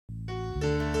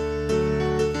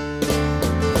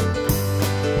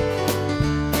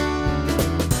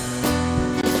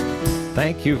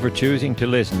Thank you for choosing to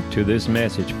listen to this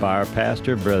message by our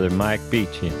pastor, Brother Mike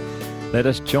Beachy. Let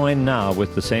us join now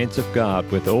with the saints of God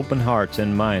with open hearts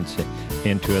and minds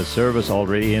into a service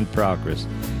already in progress.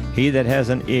 He that has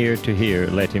an ear to hear,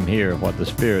 let him hear what the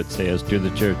Spirit says to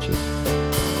the churches.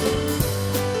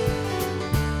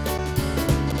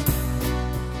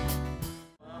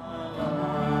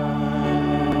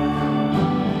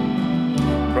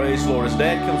 Praise the Lord. As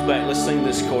Dad comes back, let's sing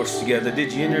this chorus together.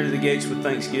 Did you enter the gates with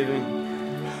thanksgiving?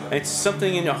 It's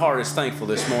something in your heart is thankful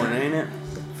this morning, ain't it?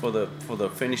 For the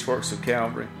finished works of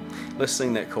Calvary. Let's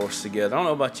sing that chorus together. I don't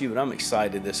know about you, but I'm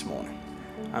excited this morning.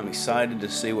 I'm excited to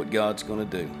see what God's going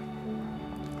to do.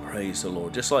 Praise the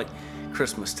Lord. Just like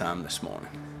Christmas time this morning.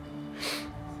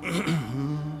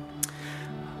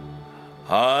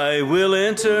 I will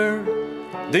enter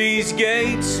these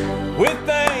gates with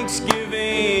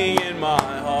thanksgiving in my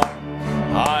heart.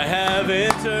 I have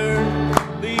entered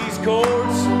these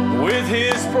courts with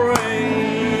His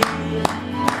praise,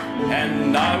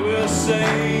 and I will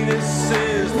say this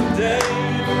is the day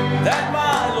that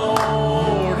my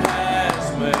Lord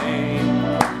has made.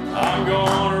 I'm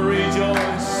going to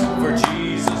rejoice for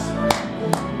Jesus.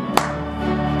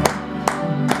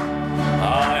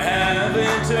 I have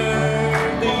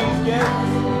entered these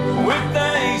gates with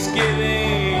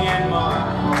thanksgiving in my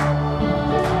heart.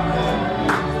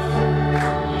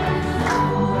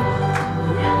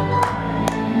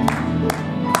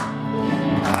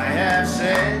 I have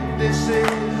said this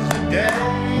is the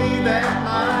day that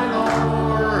my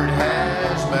Lord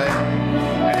has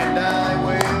made, and I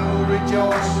will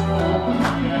rejoice,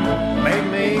 make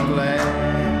me glad.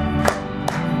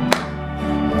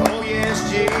 Oh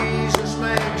yes, Jesus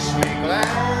makes me glad.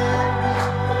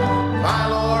 My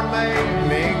Lord made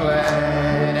me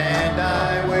glad, and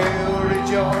I will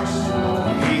rejoice.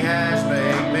 He has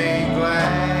made me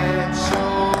glad,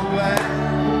 so glad.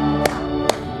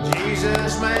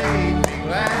 Jesus made me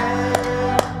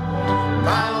glad.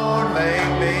 My Lord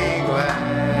made me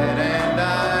glad, and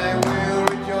I will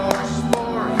rejoice,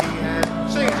 for He has.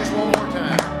 Sing it just one more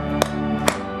time.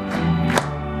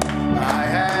 I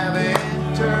have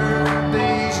entered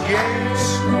these gates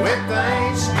with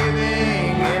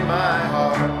thanksgiving in my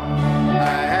heart.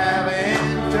 I have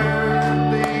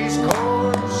entered these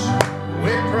courts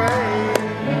with praise.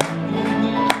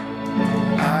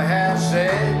 I have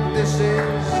said this is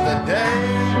the day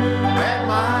that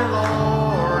my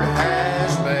Lord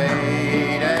has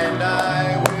made, and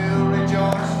I will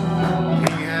rejoice.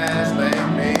 He has made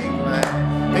me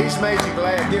glad. He's made you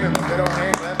glad. Give Him a good old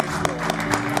hand. Clap this morning.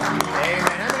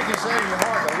 Amen. How many can say in your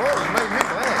heart, the Lord has made me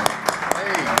glad?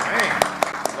 Amen.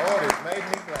 Lord has made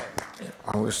me glad.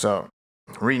 I was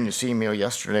reading this email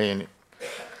yesterday, and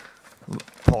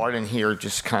part in here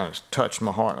just kind of touched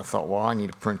my heart. I thought, well, I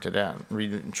need to print it out and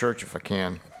read it in church if I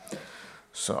can.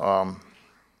 So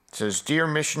it says, Dear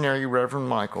Missionary Reverend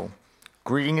Michael,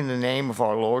 greeting in the name of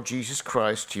our Lord Jesus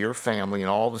Christ to your family and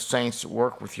all the saints that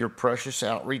work with your precious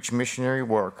outreach missionary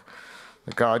work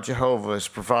that God Jehovah has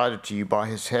provided to you by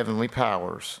His heavenly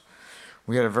powers.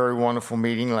 We had a very wonderful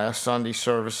meeting last Sunday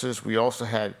services. We also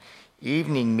had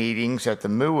evening meetings at the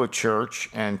Mua Church,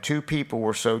 and 2 people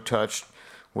were so touched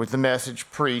with the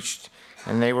message preached,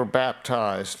 and they were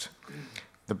baptized.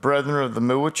 The brethren of the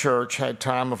Mua Church had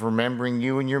time of remembering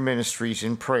you and your ministries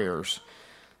in prayers.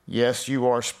 Yes, you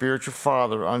are spiritual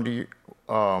father under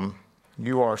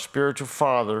your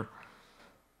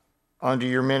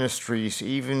ministries.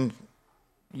 Even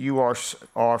you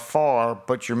are far,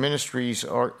 but your ministries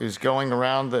is going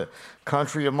around the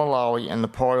country of Malawi and the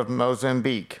part of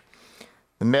Mozambique.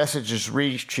 The message is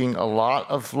reaching a lot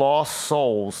of lost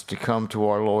souls to come to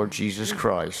our Lord Jesus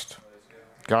Christ.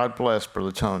 God bless,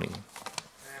 Brother Tony.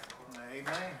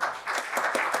 Amen.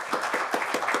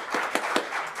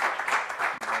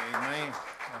 Amen.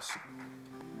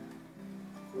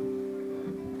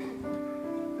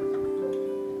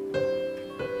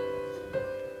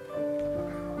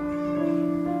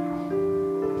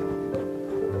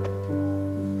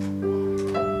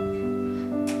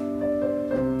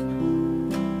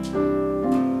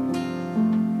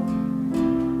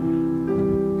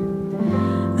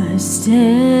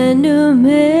 Stand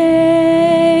amazed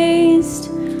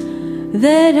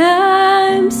that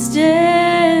I'm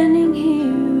standing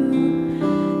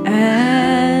here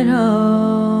at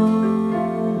all.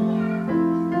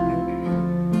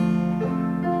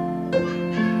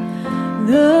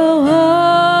 Though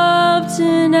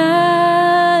often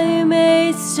I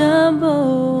may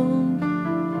stumble,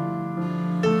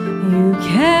 you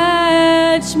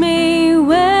catch me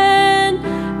when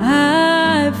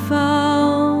I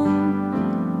fall.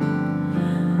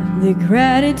 The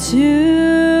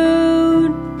gratitude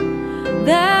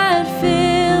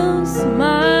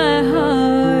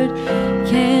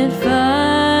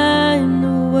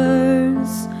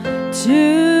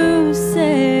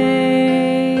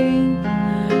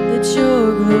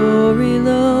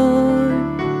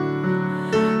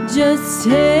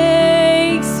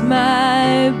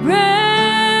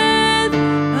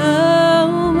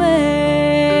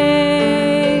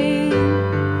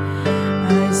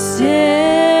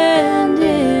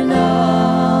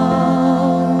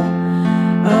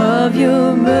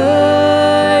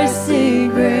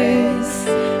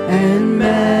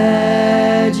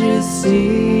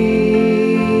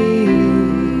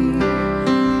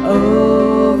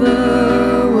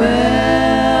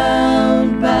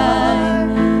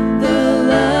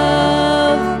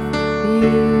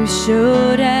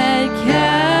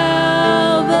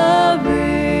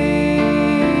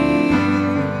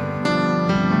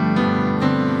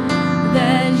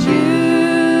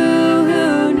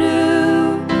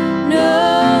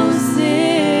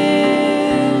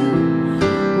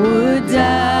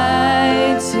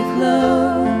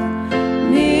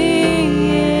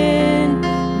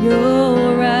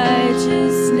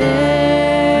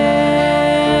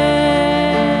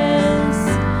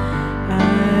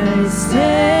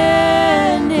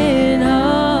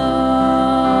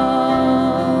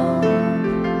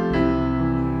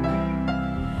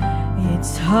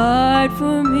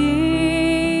for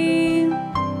me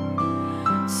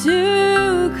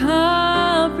to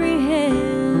comprehend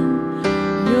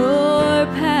your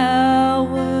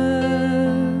power.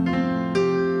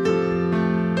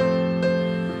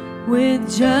 With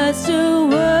just a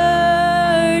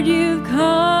word you've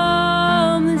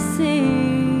calmed the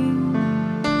sea,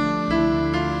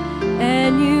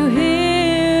 and you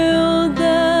healed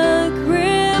the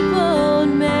crippled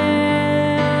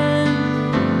man.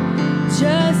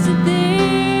 Just to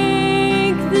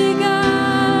think the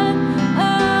God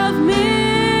of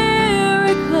miracles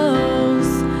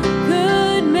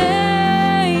could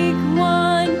make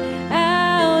one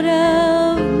out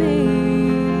of me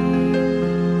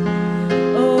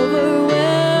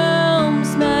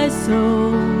overwhelms my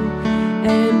soul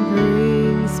and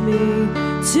brings me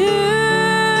to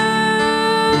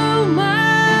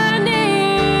my knees.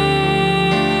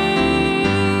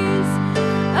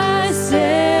 I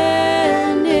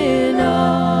stand in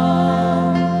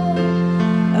awe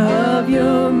of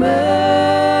your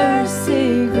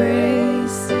mercy,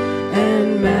 grace,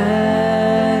 and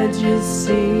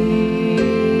majesty.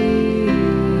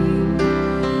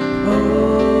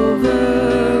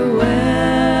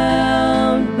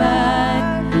 Overwhelmed by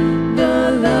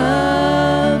the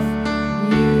love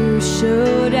you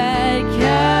showed at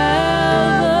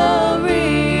Calvary,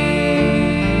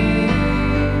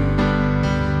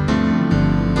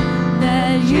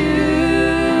 that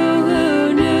you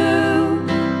who knew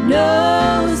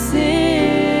no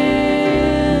sin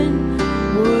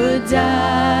would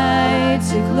die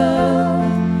to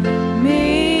clothe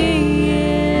me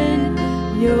in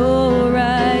your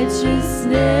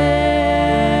righteousness.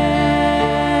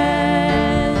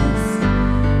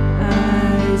 I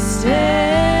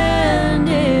stand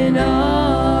in awe.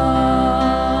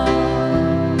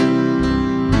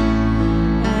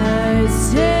 I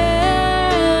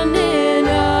stand in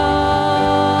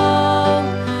awe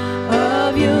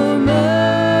of your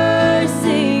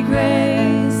mercy,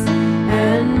 grace,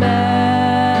 and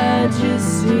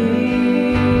majesty.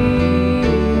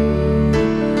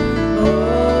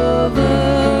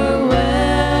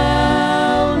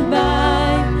 Overwhelmed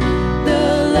by the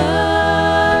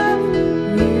love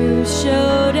you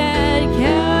showed at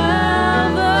Calvary,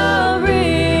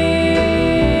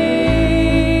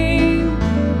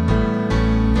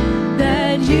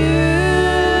 that you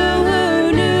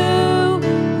who knew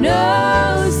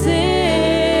no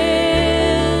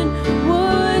sin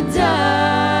would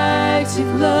die to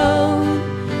clothe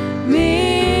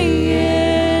me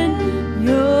in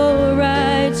your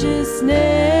righteousness.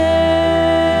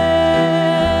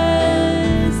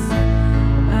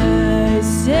 I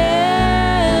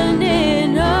stand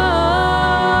in awe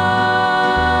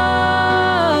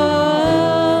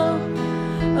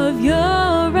of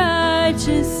your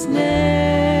righteousness.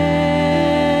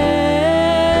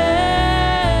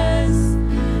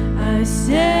 I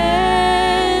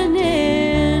stand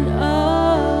in awe.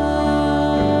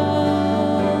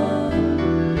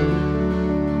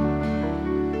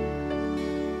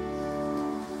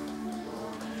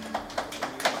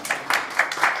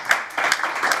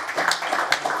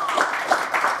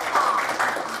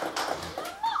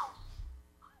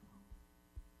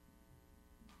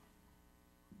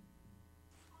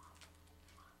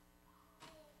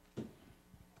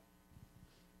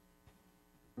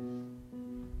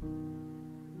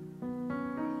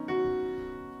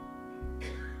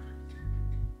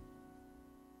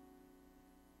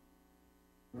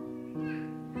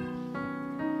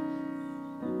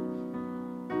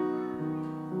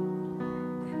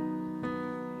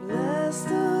 Bless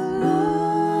the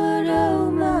Lord,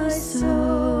 oh my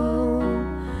soul,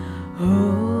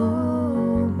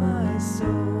 oh my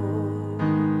soul.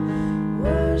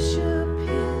 Worship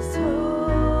His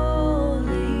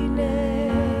holy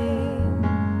name.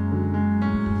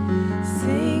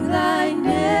 Sing like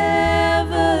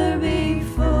never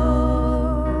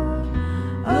before,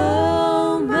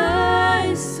 oh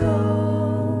my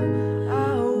soul.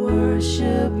 I'll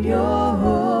worship your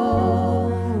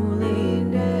holy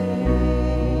name.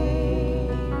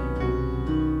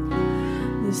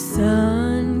 The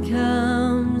sun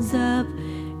comes up,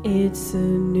 it's a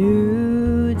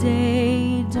new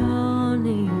day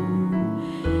dawning.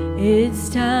 It's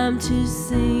time to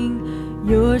sing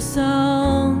your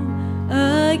song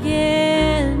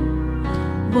again.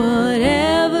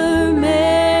 Whatever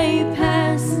may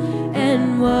pass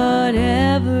and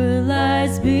whatever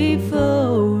lies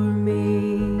before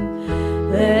me,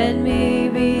 let me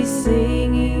be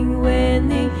singing when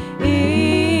the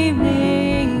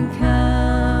evening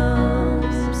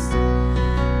comes.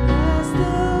 Bless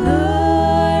the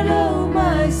Lord, oh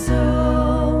my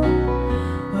soul,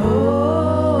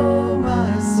 oh my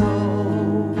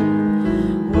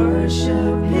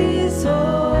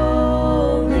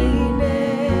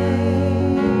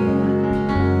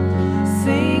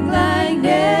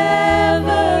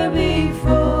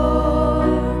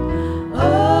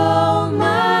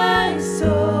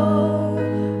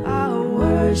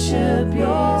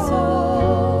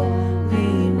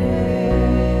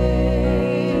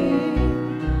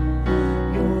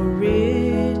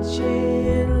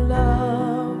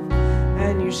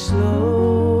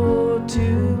slow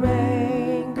to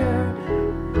anger.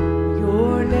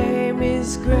 Your name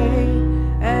is great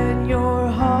and your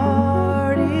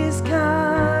heart is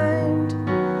kind.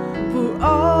 For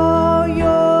all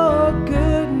your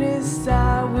goodness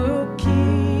I will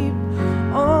keep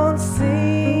on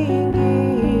singing.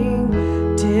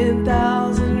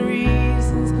 10,000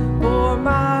 reasons for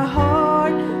my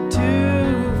heart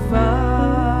to find.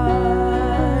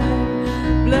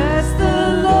 Bless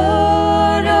the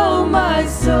Lord, oh my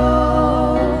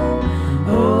soul,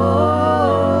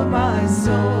 oh my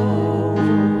soul.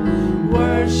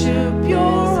 Worship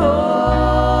your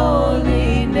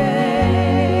holy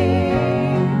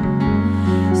name.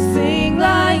 Sing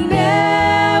like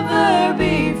never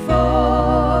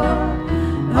before,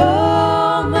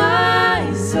 oh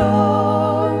my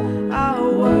soul.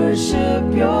 I'll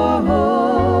worship your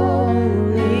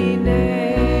holy name.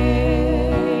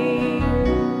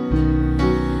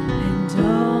 And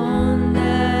on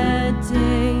that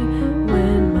day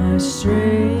when my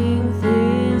strength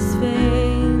is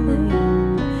failing,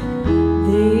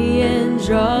 the end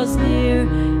draws near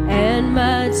and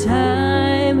my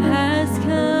time has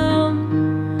come,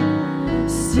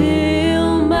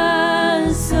 still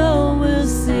my soul will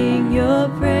sing your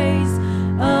praise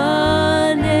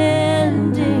unending.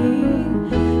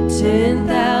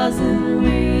 10,000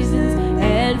 reasons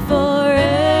and forevermore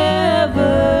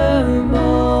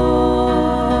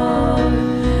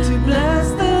to bless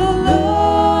the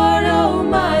Lord, oh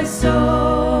my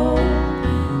soul,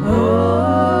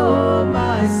 oh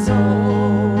my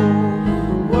soul.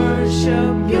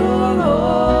 Worship your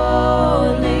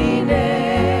holy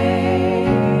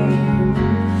name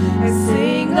and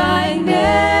sing like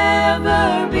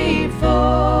never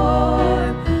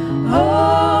before,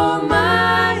 oh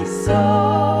my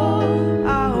soul.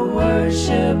 I'll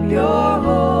worship your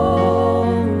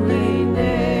holy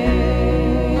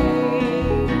name.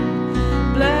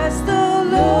 Bless the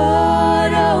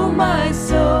Lord, oh my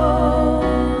soul,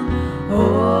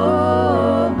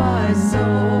 oh my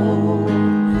soul.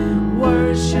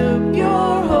 Worship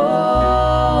your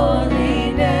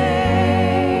holy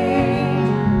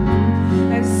name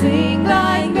and sing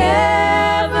like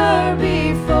never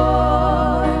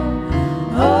before,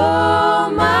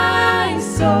 oh my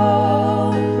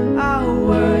soul. I'll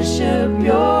worship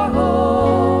your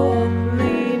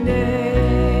holy name.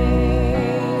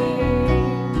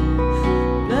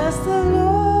 Bless the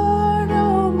Lord,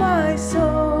 oh my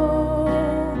soul,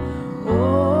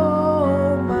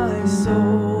 oh my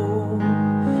soul.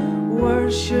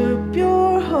 Worship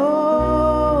your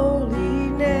holy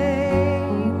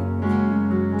name.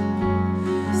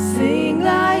 Sing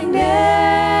like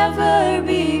never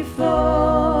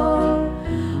before,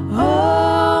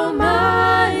 oh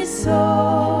my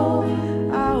soul.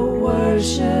 I'll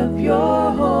worship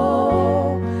your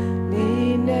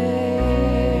holy name.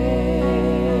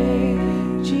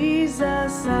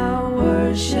 Jesus, I'll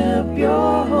worship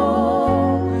your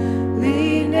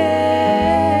holy name.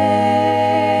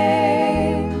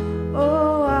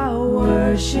 Oh, I'll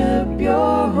worship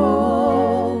your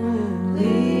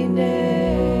holy name.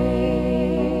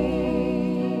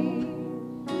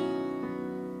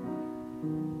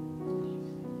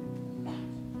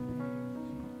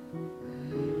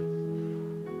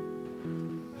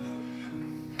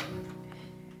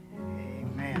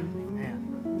 Amen.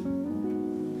 Amen.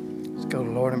 Let's go to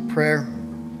the Lord in prayer.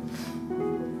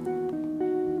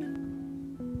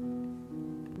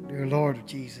 Dear Lord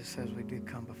Jesus, as we do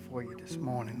come before you this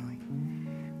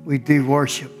morning, we do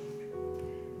worship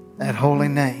that holy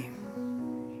name.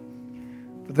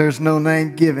 For there's no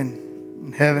name given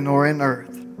in heaven or in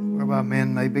earth whereby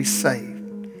men may be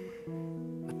saved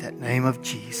but that name of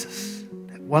Jesus,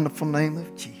 that wonderful name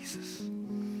of Jesus.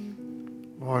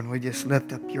 Lord, we just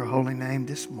lift up your holy name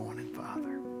this morning,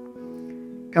 Father.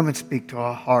 Come and speak to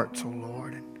our hearts, O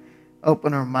Lord, and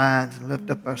open our minds and lift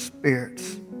up our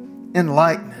spirits.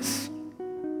 Enlighten us,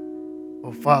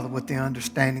 oh Father, with the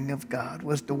understanding of God,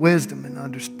 with the wisdom and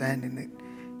understanding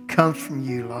that comes from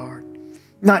you, Lord.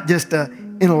 Not just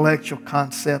an intellectual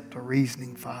concept or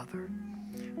reasoning, Father,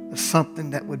 but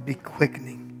something that would be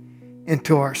quickening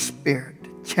into our spirit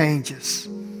to change us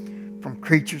from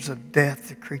creatures of death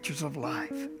to creatures of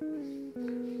life.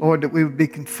 Lord, that we would be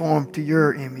conformed to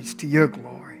your image, to your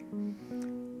glory.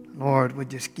 Lord, we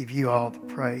just give you all the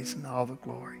praise and all the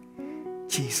glory. In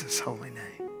Jesus' holy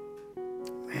name.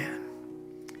 Amen.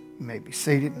 You may be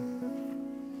seated.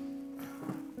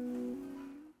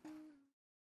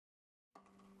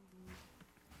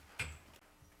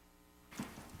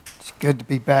 It's good to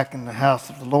be back in the house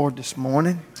of the Lord this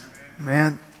morning.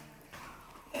 Amen.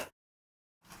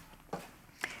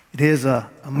 It is a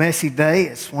messy day.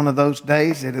 It's one of those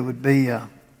days that it would be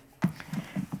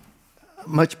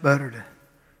much better to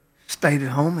stay at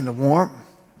home in the warmth.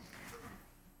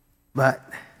 But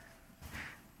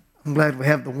I'm glad we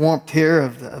have the warmth here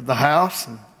of the house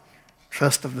and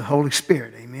trust of the Holy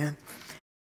Spirit. Amen.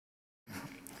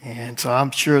 And so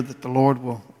I'm sure that the Lord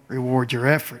will reward your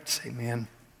efforts. Amen.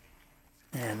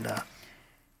 And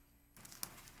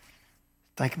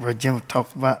thank you, Brother Jim,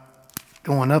 talked about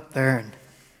going up there and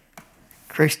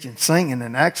Christian singing.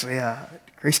 And actually,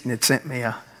 Christian had sent me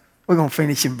we're going to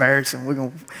finish embarrassing.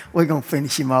 We're going to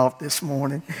finish him off this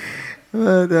morning.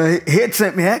 But he had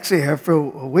sent me actually here for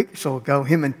a week or so ago.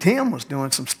 Him and Tim was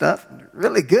doing some stuff,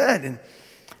 really good.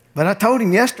 But I told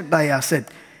him yesterday, I said,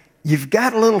 you've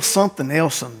got a little something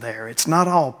else in there. It's not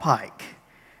all Pike.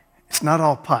 It's not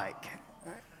all Pike.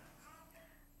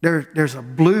 There's a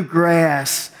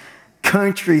bluegrass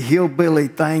country hillbilly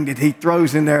thing that he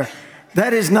throws in there.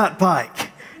 That is not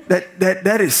Pike.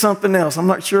 That is something else. I'm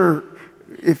not sure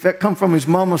if that come from his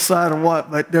mama's side or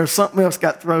what, but there's something else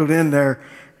got thrown in there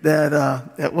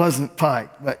that wasn't Pike.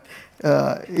 But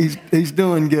he's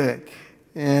doing good.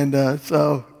 And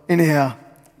so anyhow,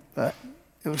 but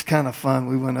it was kind of fun.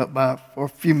 We went up by for a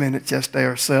few minutes yesterday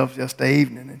ourselves, yesterday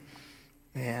evening.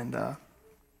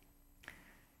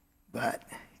 But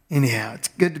anyhow, it's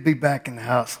good to be back in the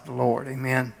house of the Lord.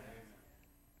 Amen.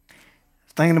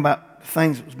 Thinking about the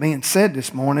things that was being said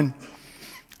this morning,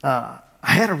 I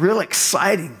had a real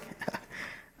exciting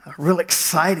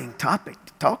topic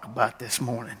to talk about this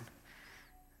morning.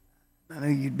 I knew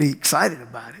you'd be excited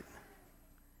about it.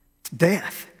 It's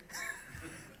death.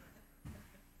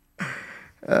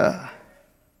 I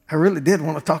really did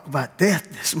want to talk about death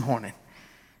this morning.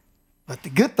 But the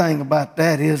good thing about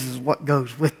that is what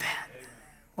goes with that,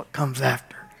 what comes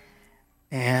after.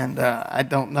 And I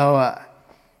don't know,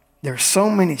 there's so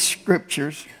many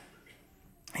scriptures,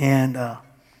 and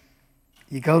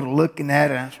you go to looking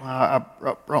at it. That's why I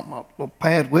brought my little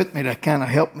pad with me to kind of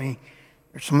help me.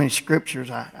 There's so many scriptures,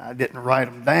 I didn't write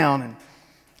them down, and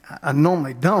I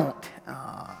normally don't.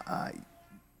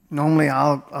 Normally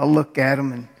I'll look at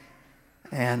them,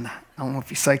 and I don't know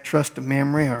if you say trust the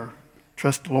memory or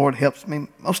trust the Lord helps me.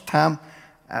 Most of the time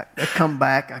I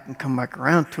can come back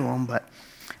around to them, but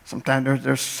sometimes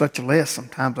there's such a list.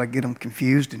 Sometimes I get them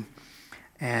confused,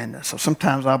 and so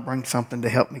sometimes I'll bring something to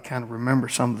help me kind of remember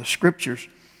some of the scriptures.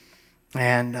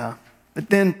 But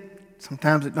then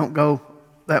sometimes it don't go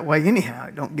that way anyhow.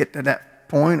 It don't get to that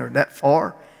point or that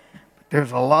far. But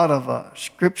there's a lot of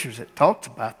scriptures that talks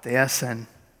about this, and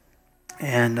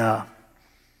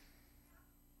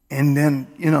then,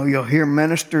 you'll hear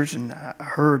ministers, and I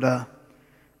heard a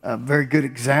very good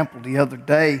example the other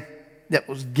day that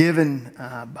was given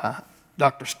by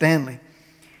Dr. Stanley,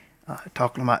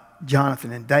 talking about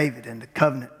Jonathan and David and the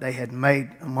covenant they had made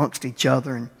amongst each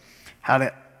other and how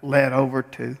that led over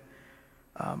to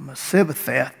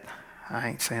Mephibosheth. I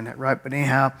ain't saying that right, but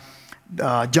anyhow,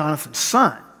 Jonathan's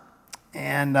son.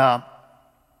 And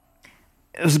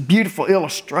it was a beautiful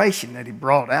illustration that he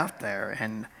brought out there,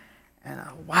 and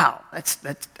wow,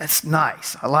 that's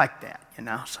nice. I like that, So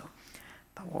I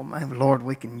thought, well, maybe Lord,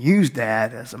 we can use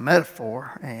that as a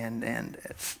metaphor, and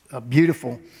it's a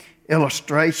beautiful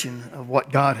illustration of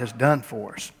what God has done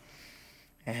for us.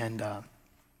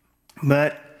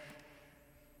 But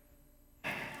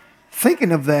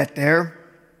thinking of that there,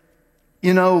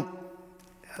 Brother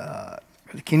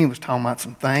Kenny was talking about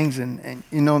some things, and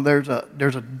there's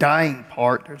a dying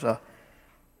part. As I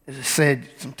said,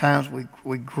 sometimes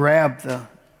we grab the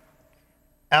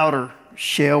outer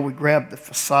shell, we grab the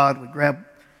facade, we grab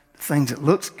the things that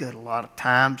looks good a lot of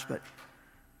times, but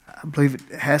I believe it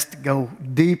has to go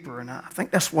deeper, and I think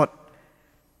that's what's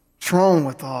wrong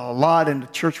with a lot in the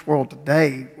church world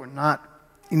today. We're not,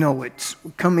 we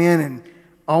come in and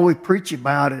all we preach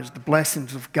about is the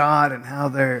blessings of God and how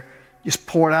they're just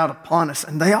poured out upon us,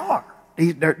 and they are.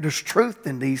 There's truth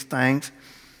in these things,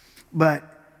 but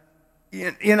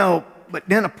but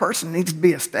then a person needs to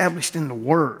be established in the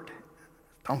Word.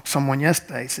 I talked to someone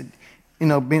yesterday, said,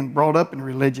 being brought up in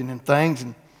religion and things,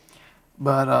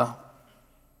 but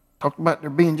talked about there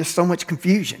being just so much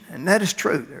confusion, and that is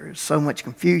true. There is so much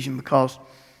confusion because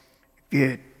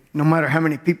no matter how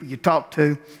many people you talk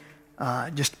to,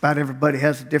 just about everybody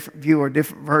has a different view or a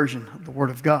different version of the Word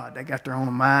of God. They got their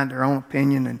own mind, their own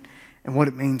opinion, and what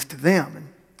it means to them.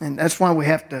 And that's why we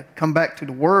have to come back to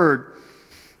the Word,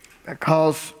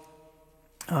 because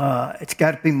it's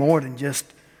got to be more than just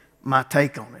my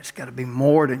take on it. It's got to be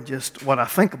more than just what I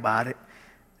think about it.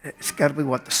 It's got to be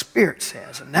what the Spirit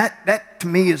says. And that to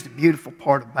me is the beautiful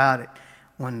part about it.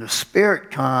 When the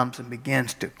Spirit comes and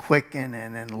begins to quicken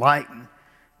and enlighten,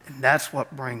 And that's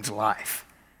what brings life.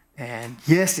 And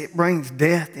yes, it brings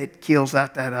death. It kills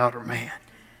out that outer man.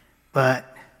 But,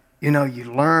 you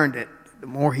learn that the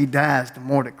more he dies, the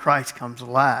more that Christ comes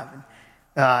alive. And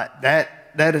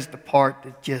that is the part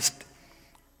that just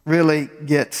really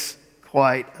gets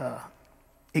quite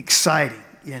exciting,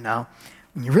 when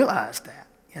you realize that.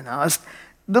 It's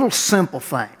little simple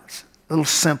things.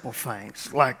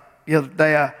 Like the other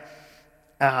day,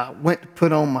 I went to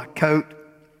put on my coat,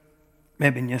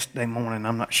 maybe yesterday morning,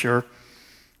 I'm not sure.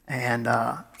 And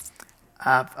I've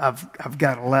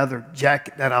got a leather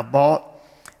jacket that I bought,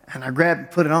 and I grabbed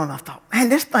and put it on. And I thought, man,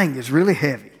 this thing is really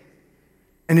heavy,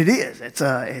 and it is. It's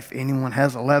if anyone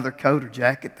has a leather coat or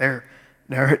jacket, they're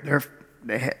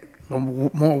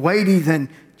more weighty than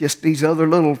just these other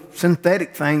little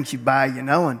synthetic things you buy,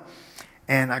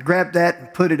 And I grabbed that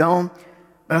and put it on,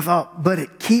 but I thought, but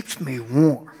it keeps me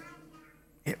warm.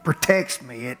 It protects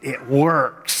me. It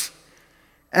works.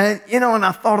 And, and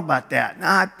I thought about that.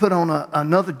 Now, I put on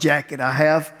another jacket I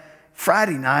have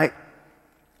Friday night,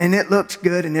 and it looks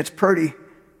good and it's pretty,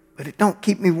 but it don't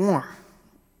keep me warm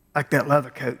like that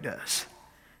leather coat does.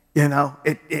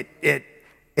 It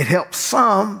helps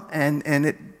some, and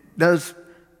it does,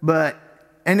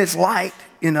 and it's light,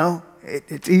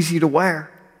 it's easy to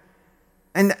wear.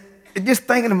 And just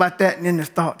thinking about that, and then the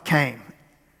thought came,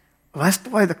 well, that's the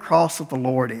way the cross of the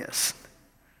Lord is.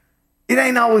 It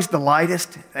ain't always the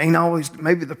lightest, it ain't always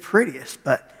maybe the prettiest,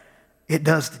 but it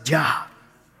does the job.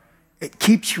 It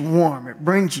keeps you warm, it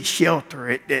brings you shelter,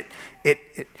 it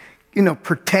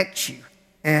protects you.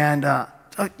 And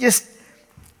so just,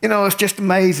 it's just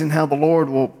amazing how the Lord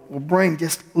will bring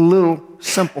just little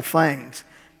simple things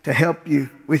to help you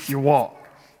with your walk.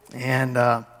 And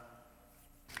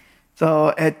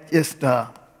so it's just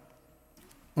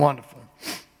wonderful.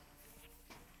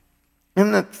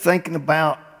 I'm thinking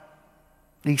about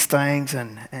these things,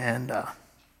 and I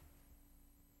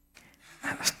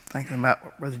was thinking about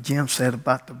what Brother Jim said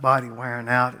about the body wearing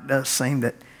out. It does seem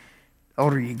that the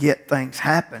older you get, things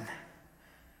happen.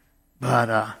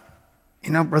 But,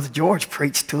 Brother George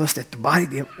preached to us that the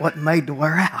body wasn't made to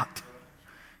wear out.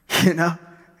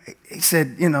 He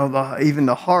said, even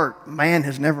the heart, man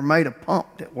has never made a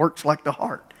pump that works like the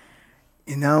heart.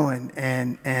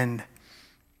 And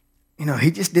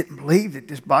he just didn't believe that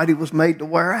this body was made to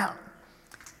wear out.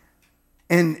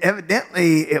 And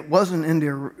evidently, it wasn't in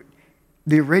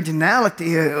the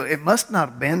originality. It must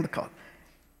not have been, because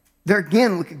there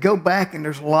again, we could go back, and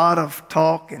there's a lot of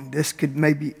talk, and this could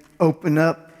maybe open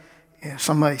up,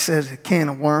 somebody says, a can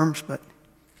of worms. But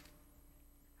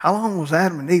how long was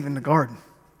Adam and Eve in the garden?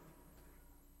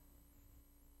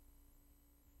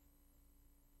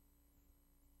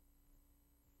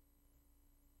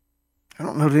 I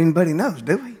don't know that anybody knows,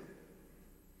 do we?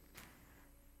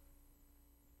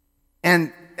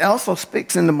 And it also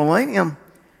speaks in the millennium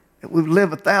that we live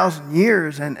 1,000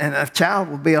 years, and a child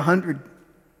will be 100.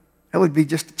 That would be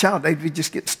just a child. They'd be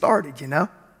just getting started,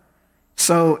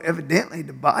 So evidently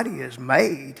the body is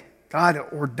made. God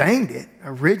ordained it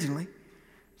originally.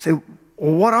 So,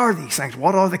 well, what are these things?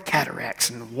 What are the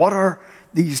cataracts? And what are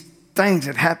these things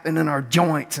that happen in our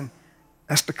joints? And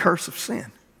that's the curse of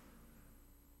sin.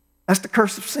 That's the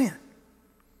curse of sin.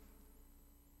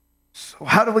 So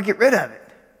how do we get rid of it?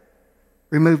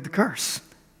 Remove the curse.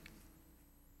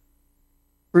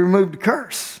 Remove the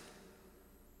curse.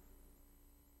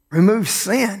 Remove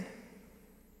sin.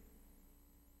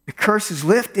 The curse is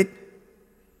lifted.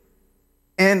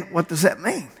 And what does that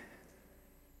mean?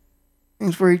 It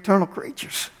means we're eternal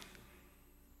creatures.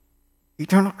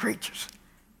 Eternal creatures.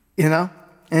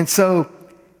 And so,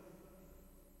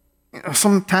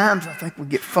 sometimes I think we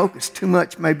get focused too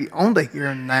much maybe on the here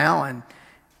and now,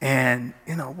 and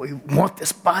we want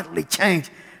this bodily change.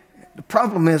 The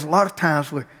problem is a lot of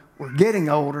times we're getting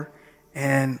older,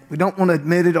 and we don't want to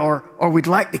admit it, or we'd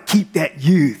like to keep that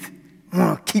youth. We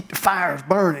want to keep the fires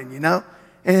burning,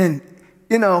 And,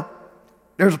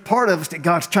 there's a part of us that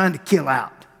God's trying to kill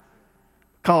out.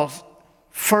 Because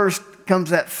first comes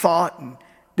that thought, and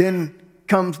then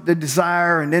comes the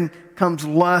desire, and then comes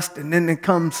lust, and then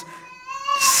comes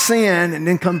sin, and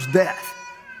then comes death.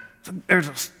 So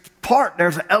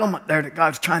there's an element there that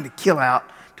God's trying to kill out,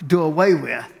 to do away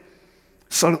with,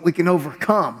 so that we can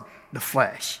overcome the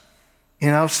flesh.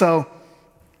 So,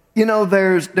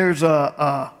 there's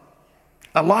a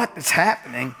lot that's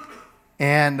happening,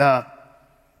 and I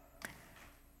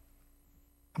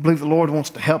believe the Lord wants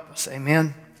to help us.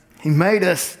 Amen. He made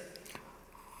us.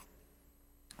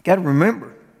 Got to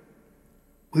remember,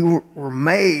 we were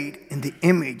made in the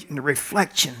image, in the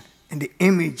reflection, in the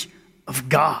image of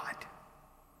God.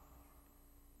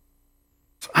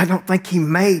 So I don't think He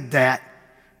made that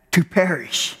to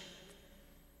perish.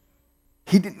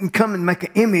 He didn't come and make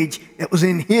an image that was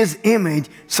in his image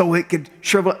so it could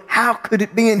shrivel up. How could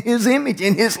it be in his image,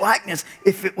 in his likeness,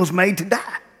 if it was made to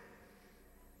die?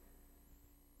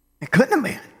 It couldn't have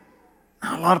been.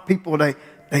 Now, a lot of people,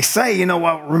 they say, you know,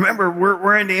 well, remember,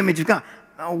 we're in the image of God.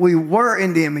 No, we were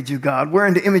in the image of God. We're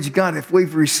in the image of God if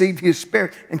we've received his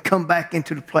Spirit and come back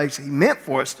into the place he meant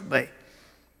for us to be.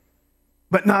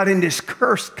 But not in this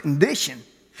cursed condition.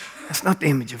 That's not the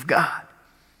image of God.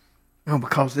 No,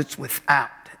 because it's without.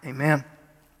 Amen.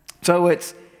 So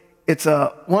it's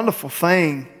a wonderful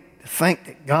thing to think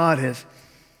that God has,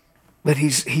 that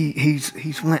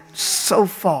he's went so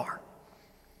far.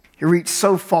 He reached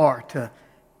so far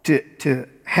to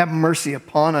have mercy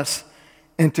upon us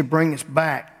and to bring us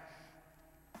back.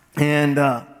 And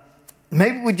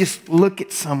maybe we just look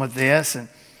at some of this, and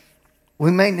we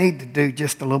may need to do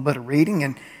just a little bit of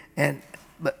reading,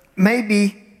 but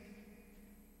maybe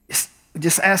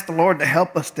just ask the Lord to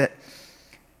help us that,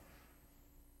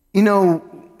 you know,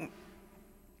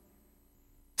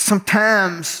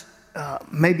 sometimes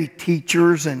maybe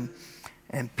teachers and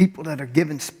people that are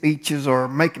giving speeches or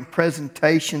making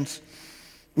presentations,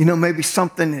 you know, maybe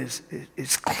something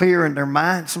is clear in their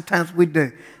mind. Sometimes we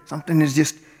do. Something is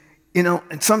just, you know,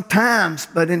 and sometimes,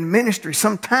 but in ministry,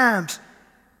 sometimes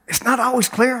it's not always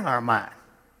clear in our mind.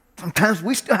 Sometimes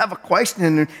we still have a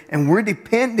question, and we're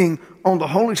depending on the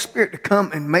Holy Spirit to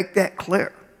come and make that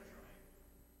clear.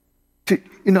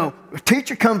 You know, a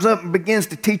teacher comes up and begins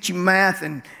to teach you math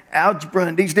and algebra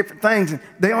and these different things, and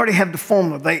they already have the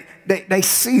formula. They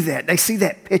see that. They see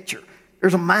that picture.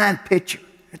 There's a mind picture.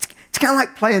 It's kind of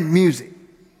like playing music.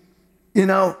 You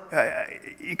know,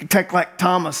 you can take like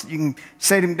Thomas, you can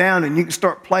set him down and you can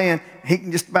start playing. He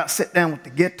can just about sit down with the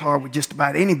guitar with just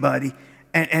about anybody,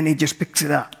 and he just picks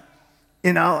it up.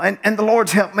 You know, and the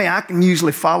Lord's helped me. I can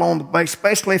usually follow on the bass,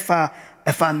 especially if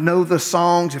I know the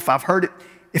songs, if I've heard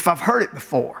it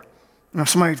before. You know,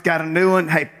 somebody's got a new one,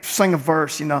 hey, sing a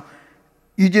verse, you know.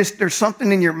 There's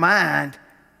something in your mind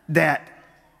that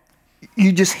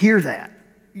you just hear that.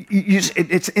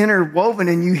 It's interwoven,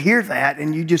 and you hear that,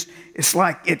 and it's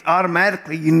like it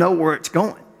automatically, you know where it's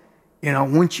going. You know,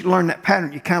 once you learn that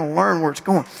pattern, you kind of learn where it's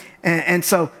going. And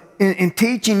so in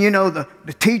teaching, you know,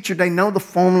 the teacher, they know the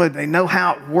formula, they know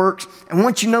how it works. And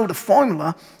once you know the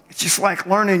formula, it's just like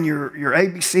learning your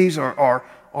ABCs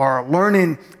or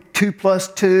learning 2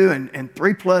 plus 2 and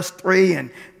 3 plus 3 and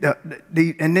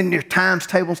then your times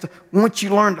tables. Once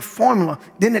you learn the formula,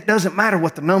 then it doesn't matter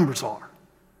what the numbers are,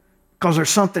 because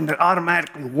there's something that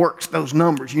automatically works those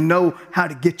numbers. You know how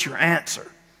to get your answer.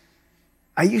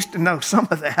 I used to know some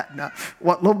of that. Now,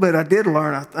 what little bit I did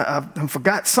learn, I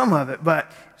forgot some of it,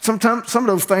 but sometimes some of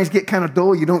those things get kind of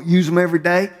dull. You don't use them every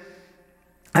day.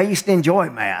 I used to enjoy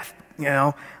math, you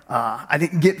know. I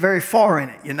didn't get very far in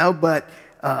it, you know, but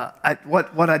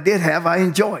what I did have, I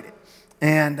enjoyed it.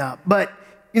 And but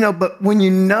when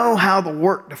you know how to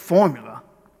work the formula,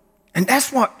 and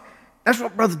that's what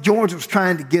Brother George was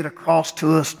trying to get across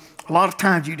to us. A lot of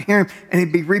times you'd hear him, and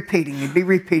he'd be repeating, and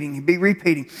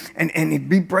he'd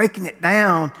be breaking it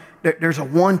down. There's a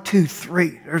 1, 2,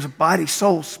 3. There's a body,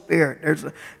 soul, spirit.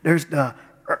 There's the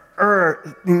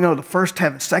the first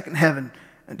heaven, second heaven,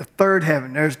 and the third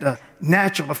heaven. There's the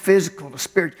natural, the physical, the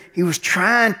spirit. He was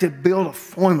trying to build a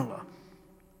formula.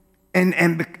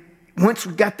 And once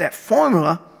we got that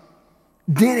formula,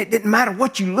 then it didn't matter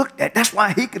what you looked at. That's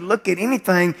why he could look at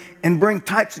anything and bring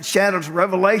types and shadows of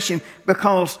revelation,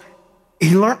 because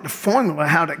he learned the formula,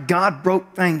 how that God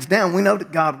broke things down. We know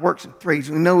that God works in 3s.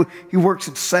 We know he works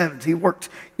in 7s. He works,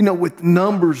 with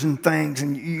numbers and things.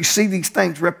 And you see these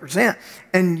things represent,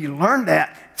 and you learn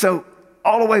that. So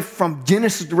all the way from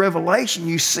Genesis to Revelation,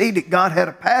 you see that God had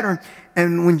a pattern.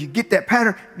 And when you get that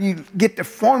pattern, you get the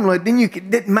formula, then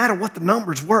it didn't matter what the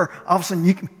numbers were. All of a sudden,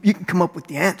 you can come up with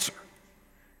the answer.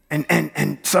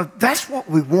 And so that's what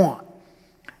we want.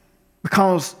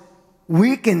 Because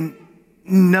we can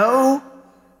know,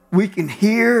 we can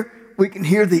hear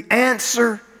the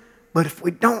answer, but if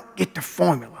we don't get the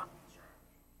formula,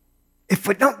 if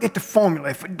we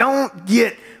don't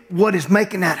get what is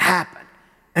making that happen,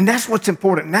 and that's what's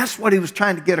important, and that's what he was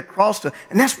trying to get across to,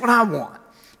 and that's what I want.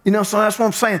 So that's what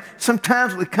I'm saying.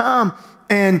 Sometimes we come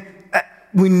and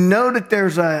we know that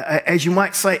there's as you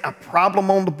might say, a problem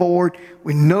on the board.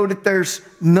 We know that there's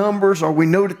numbers, or we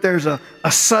know that there's a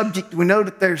subject. We know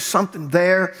that there's something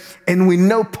there, and we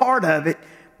know part of it,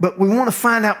 but we want to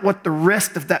find out what the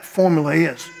rest of that formula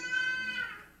is.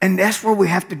 And that's where we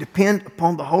have to depend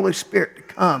upon the Holy Spirit to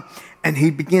come, and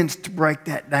he begins to break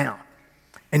that down.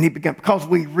 And because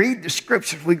we read the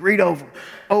scriptures, we read over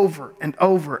and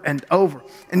over and over.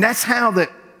 And that's how that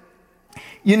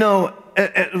You know,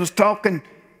 I was talking to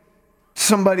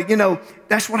somebody, you know,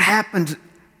 that's what happens.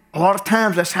 A lot of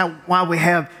times that's why we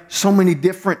have so many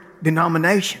different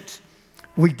denominations.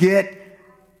 We get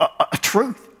a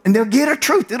truth, and they'll get a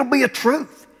truth. It'll be a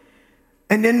truth.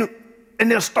 And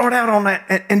they'll start out on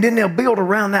that, and then they'll build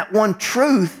around that one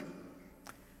truth.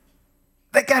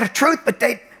 They got a truth, but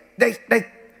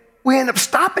we end up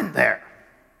stopping there.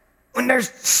 When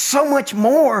there's so much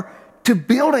more to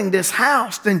building this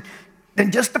house than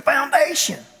just the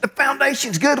foundation. The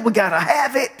foundation's good. We got to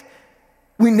have it.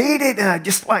 We need it.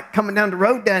 Just like coming down the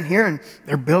road down here, and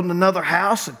they're building another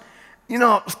house. And, you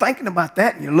know, I was thinking about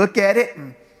that, and you look at it,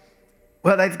 and,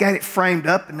 well, they've got it framed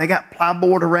up, and they got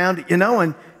plyboard around it, you know,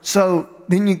 and so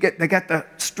then they got the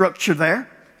structure there.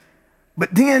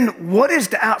 But then what is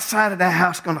the outside of that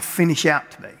house going to finish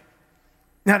out to be?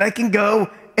 Now, they can go,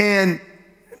 and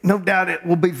no doubt it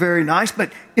will be very nice,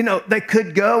 but, you know, they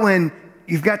could go, and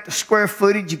you've got the square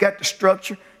footage, you got the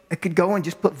structure. They could go and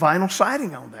just put vinyl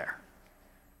siding on there.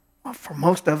 Well, for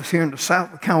most of us here in the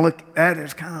South, we kind of look at that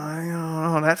as kind of, you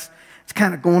know, it's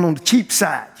kind of going on the cheap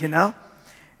side, you know.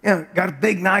 You know, got a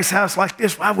big, nice house like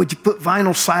this, why would you put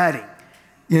vinyl siding,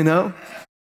 you know?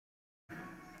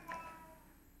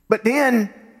 But it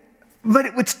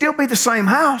would still be the same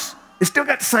house. It still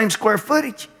got the same square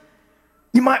footage.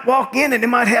 You might walk in and they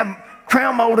might have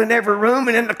crown mold in every room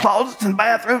and in the closets and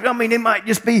bathrooms. I mean, it might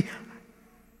just be,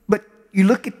 but you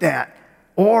look at that.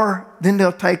 Or then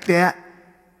they'll take that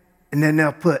and then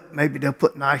maybe they'll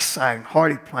put nice siding,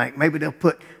 hardy plank. Maybe they'll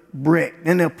put brick.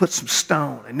 Then they'll put some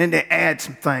stone. And then they add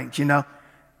some things, you know.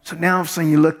 So now all of a sudden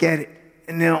you look at it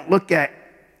and they don't look at,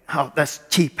 oh, that's a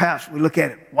cheap house. We look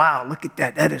at it, wow, look at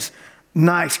that. That is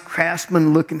nice,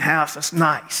 craftsman looking house. That's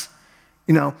nice,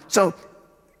 you know. So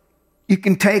you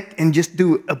can take and just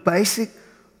do a basic,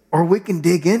 or we can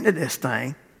dig into this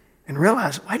thing and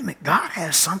realize, wait a minute, God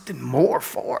has something more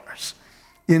for us.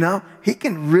 You know, he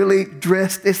can really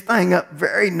dress this thing up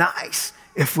very nice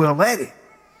if we'll let it.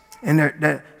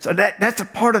 And so that's a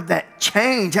part of that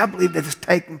change, I believe, that is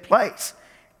taking place.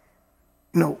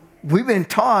 You know, we've been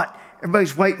taught,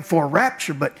 everybody's waiting for a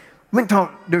rapture, but we've been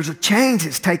taught there's a change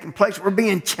that's taking place. We're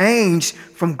being changed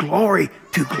from glory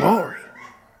to glory.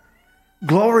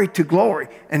 Glory to glory.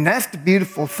 And that's the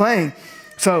beautiful thing.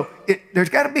 So there's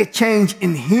got to be a change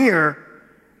in here,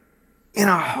 in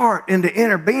our heart, in the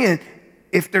inner being,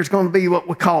 if there's going to be what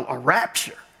we call a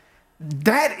rapture.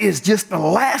 That is just the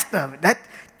last of it. That,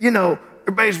 you know,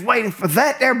 everybody's waiting for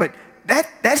that there, but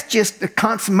that's just the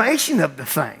consummation of the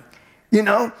thing. You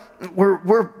know,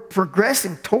 we're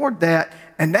progressing toward that,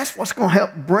 and that's what's going to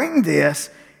help bring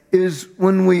this, is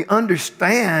when we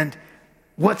understand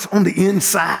what's on the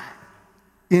inside.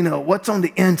 You know, what's on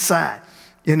the inside.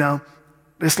 You know,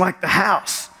 it's like the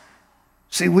house.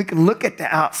 See, we can look at the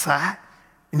outside,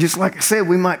 and just like I said,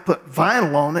 we might put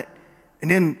vinyl on it and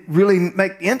then really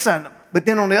make the inside. But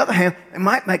then on the other hand, it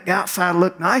might make the outside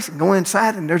look nice and go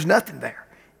inside and there's nothing there,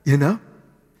 you know?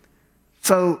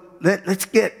 So let's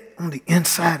get on the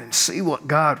inside and see what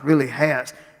God really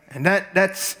has. And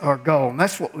that's our goal, and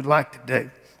that's what we'd like to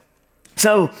do.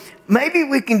 So maybe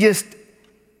we can just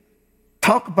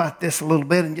talk about this a little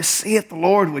bit and just see if the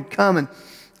Lord would come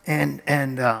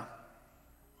and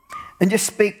just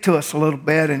speak to us a little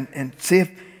bit and see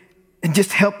if, and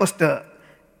just help us that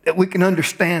we can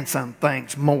understand some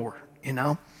things more, you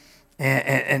know,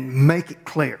 and make it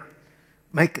clear.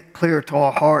 Make it clear to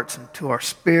our hearts and to our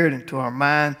spirit and to our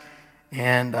mind.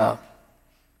 And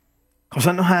because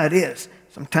I know how it is.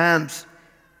 Sometimes,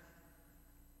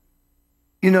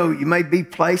 you know, you may be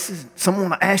places, someone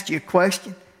will ask you a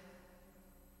question.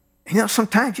 And, you know,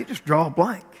 sometimes you just draw a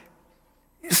blank.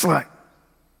 It's like,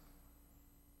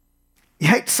 you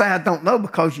hate to say I don't know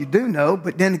because you do know,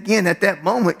 but then again, at that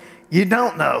moment, you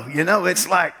don't know. You know, it's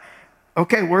like,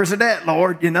 okay, where's it at,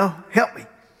 Lord? You know, help me.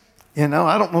 You know,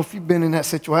 I don't know if you've been in that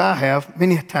situation. I have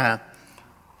many a time.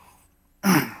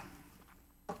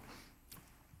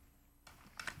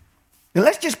 Now,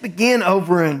 let's just begin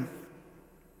over in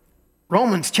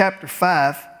Romans chapter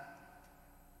 5.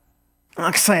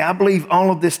 Like I say, I believe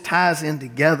all of this ties in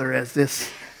together as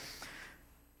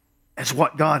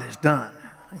what God has done.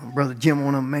 Brother Jim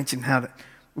wanted to mention how that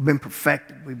we've been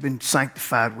perfected, we've been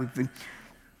sanctified, we've been,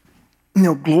 you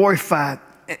know, glorified.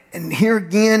 And here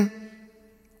again,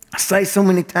 I say so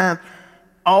many times,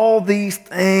 all these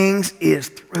things is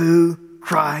through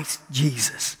Christ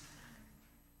Jesus.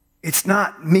 It's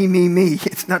not me, me, me.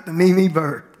 It's not the me, me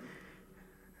bird.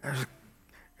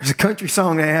 There's a country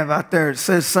song they have out there that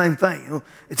says the same thing. You know,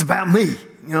 it's about me.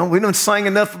 You know, we don't sing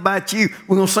enough about you.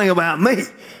 We're going to sing about me,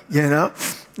 you know.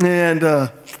 And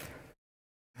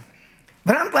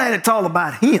But I'm glad it's all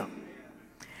about him.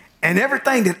 And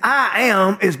everything that I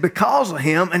am is because of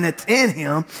him, and it's in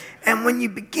him. And when you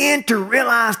begin to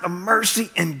realize the mercy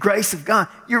and grace of God,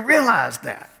 you realize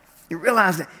that. You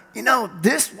realize that, you know,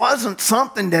 this wasn't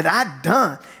something that I'd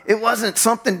done. It wasn't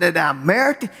something that I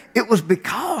merited. It was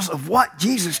because of what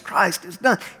Jesus Christ has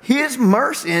done. His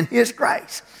mercy and his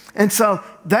grace. And so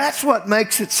that's what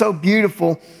makes it so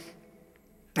beautiful,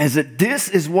 is that this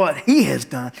is what he has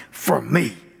done for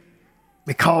me.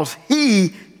 Because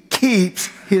he keeps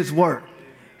his word.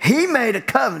 He made a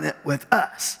covenant with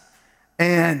us.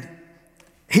 And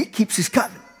he keeps his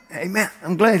covenant. Amen.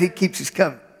 I'm glad he keeps his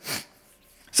covenant.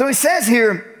 So he says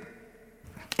here,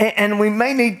 and we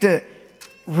may need to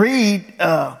read,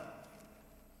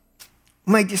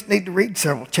 we may just need to read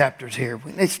several chapters here.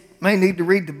 We may need to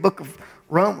read the book of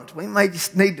Romans. We may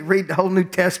just need to read the whole New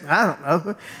Testament. I don't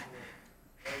know.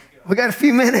 We got a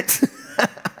few minutes.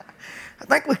 I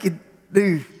think we could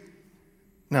do,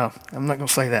 no, I'm not going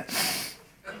to say that.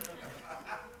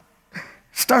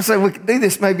 Start saying we could do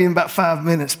this maybe in about 5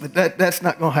 minutes, but that's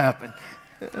not going to happen.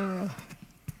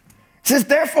 It says,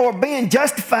 therefore, being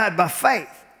justified by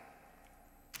faith,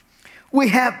 we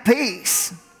have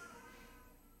peace.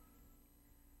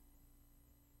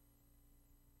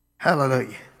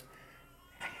 Hallelujah.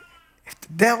 If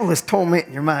the devil is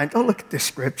tormenting your mind, go look at this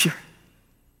scripture.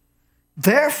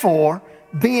 Therefore,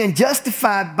 being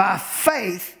justified by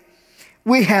faith,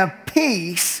 we have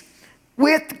peace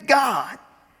with God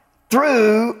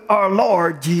through our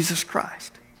Lord Jesus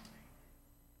Christ.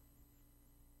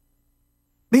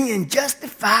 Being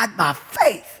justified by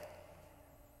faith.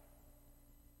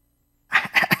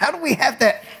 How do we have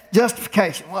that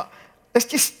justification? Well, let's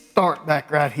just start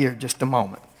back right here just a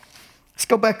moment. Let's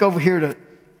go back over here to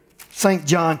St.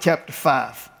 John chapter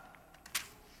 5.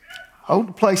 Hold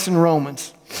the place in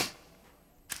Romans.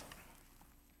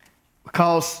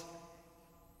 Because,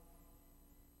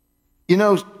 you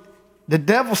know, the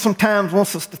devil sometimes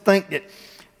wants us to think that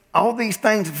all these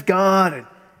things of God, and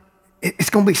it's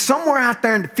going to be somewhere out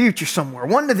there in the future somewhere,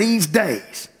 one of these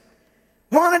days.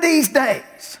 One of these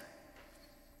days.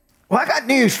 Well, I got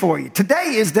news for you.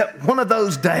 Today is one of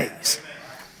those days.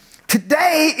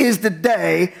 Today is the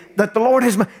day that the Lord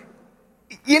has made.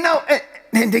 You know,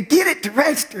 and to get it to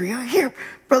register, you hear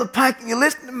Brother Pike, and you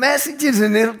listen to messages,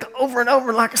 and it'll go over and over.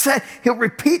 And like I said, he'll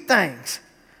repeat things.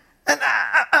 And,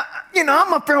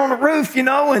 I'm up there on the roof,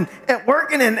 and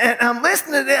working, and I'm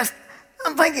listening to this.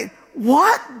 I'm thinking,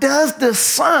 what does the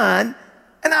sun,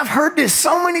 and I've heard this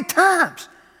so many times.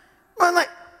 I'm like,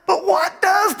 but what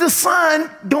does the sun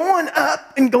going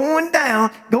up and going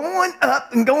down,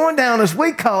 as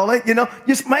we call it,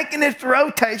 just making its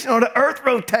rotation, or the earth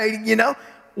rotating,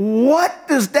 what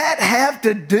does that have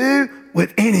to do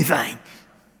with anything?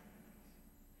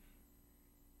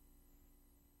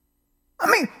 I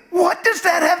mean, what does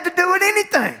that have to do with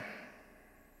anything?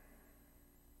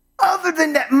 Other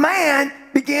than that man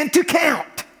began to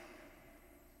count.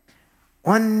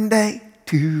 1 day,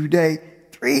 2 day,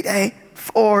 3 day,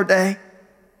 4 day.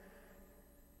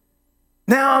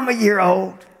 Now I'm a year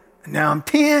old, and now I'm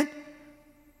 10,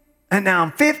 and now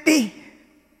I'm 50.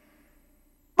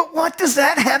 But what does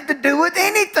that have to do with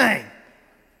anything?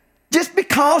 Just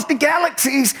because the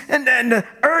galaxies and the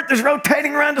earth is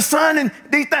rotating around the sun and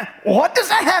these things, what does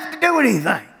that have to do with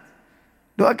anything?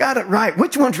 Do I got it right?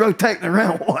 Which one's rotating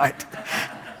around what?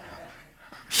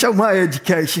 Show my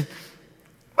education.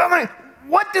 I mean,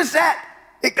 what does that?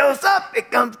 It goes up,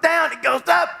 it comes down, it goes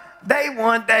up. Day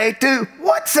 1, day 2.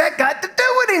 What's that got to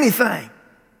do with anything?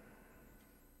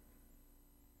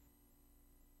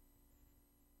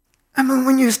 I mean,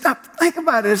 when you stop to think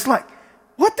about it, it's like,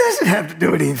 what does it have to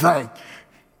do with anything?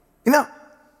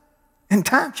 In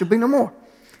time shall be no more.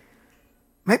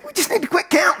 Maybe we just need to quit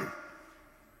counting.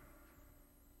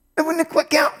 Maybe we need to quit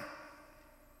counting.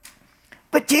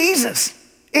 But Jesus,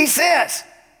 he says,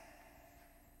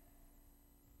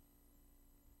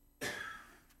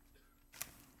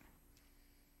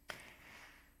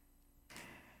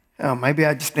 maybe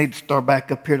I just need to start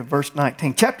back up here to verse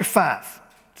 19. Chapter 5,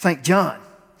 St. John.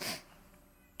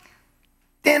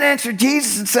 Then answered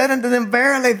Jesus and said unto them,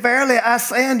 verily, verily, I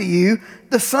say unto you,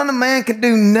 the Son of Man can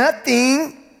do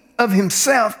nothing of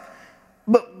himself,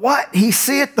 but what he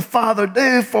seeth the Father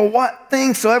do, for what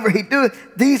things soever he doeth,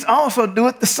 these also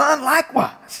doeth the Son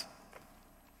likewise.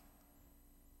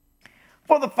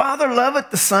 For the Father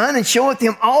loveth the Son, and showeth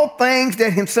him all things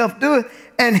that himself doeth,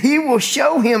 and he will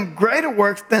show him greater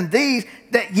works than these,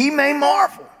 that ye may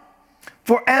marvel.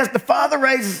 For as the Father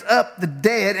raises up the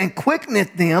dead and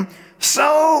quickeneth them,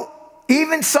 so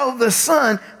even so the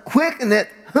Son quickeneth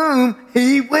whom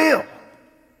he will.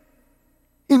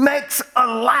 He makes us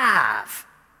alive.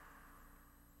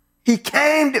 He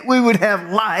came that we would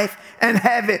have life and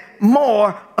have it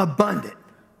more abundant.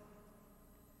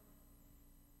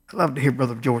 I love to hear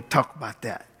Brother George talk about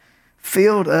that.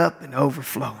 Filled up and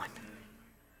overflowing.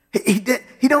 He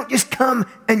don't just come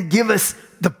and give us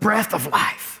the breath of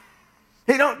life.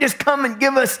 He don't just come and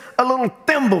give us a little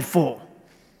thimbleful.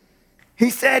 He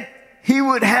said he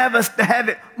would have us to have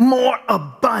it more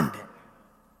abundant.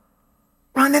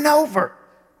 Running over.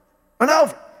 Run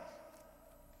over.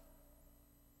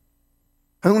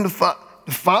 Whom the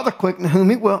Father quickened, whom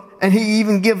he will. And he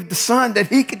even gave the Son that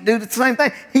he could do the same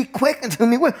thing. He quickens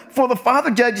whom he will. For the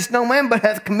Father judges no man, but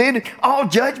hath committed all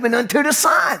judgment unto the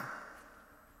Son.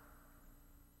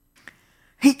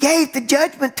 He gave the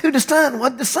judgment to the Son.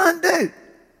 What did the Son do?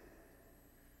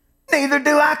 Neither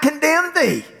do I condemn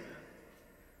thee.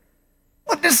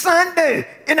 What did the Son do?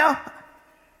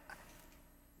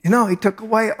 He took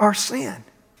away our sin.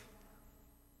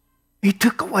 He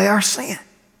took away our sin.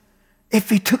 If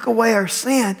he took away our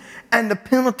sin and the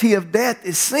penalty of death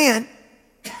is sin,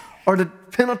 or the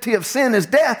penalty of sin is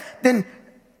death, then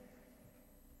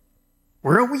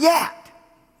where are we at?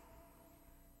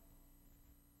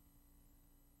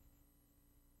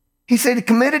 He said he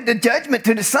committed the judgment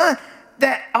to the Son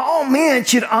that all men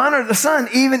should honor the Son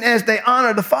even as they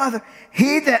honor the Father.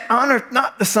 He that honoreth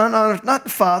not the Son honoreth not the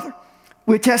Father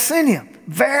which hath sent him.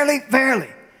 Verily, verily,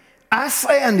 I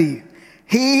say unto you,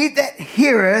 he that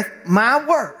heareth my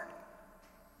word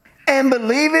and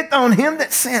believeth on him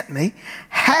that sent me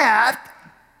hath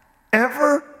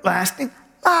everlasting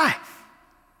life,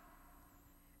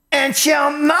 and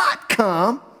shall not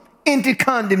come into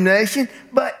condemnation,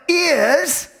 but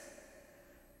is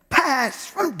passed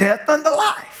from death unto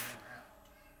life.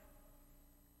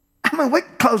 I mean, we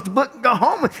can close the book and go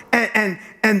home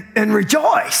and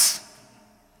rejoice.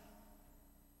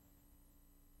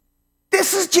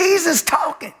 This is Jesus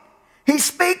talking. He's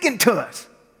speaking to us.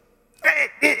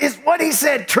 Is what he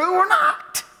said true or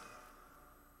not?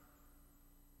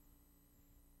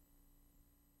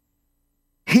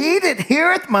 He that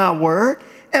heareth my word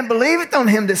and believeth on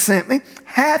him that sent me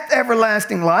hath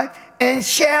everlasting life, and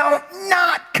shall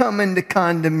not come into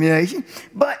condemnation,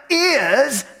 but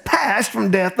is passed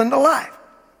from death unto life.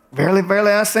 Verily,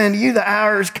 verily, I say unto you, the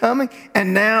hour is coming,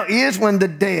 and now is, when the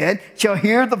dead shall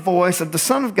hear the voice of the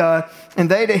Son of God, and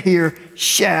they that hear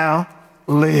shall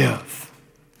live.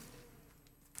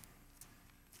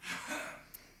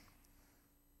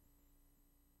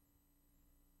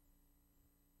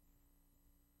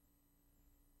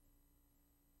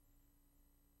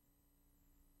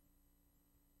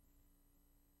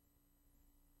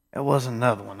 That was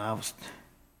another one.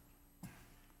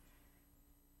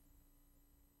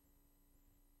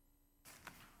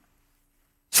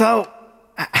 So,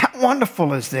 how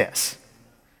wonderful is this?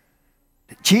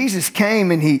 That Jesus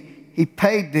came and he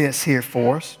paid this here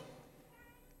for us.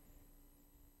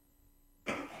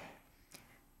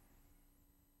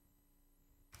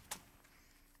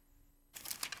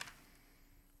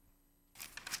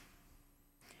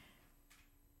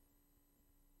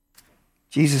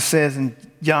 Jesus says in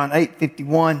John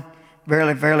 8:51,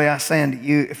 verily, verily, I say unto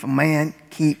you, if a man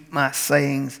keep my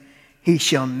sayings, he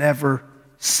shall never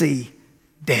see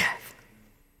death.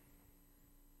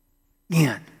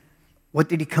 Again, what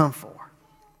did he come for?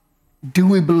 Do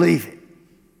we believe it?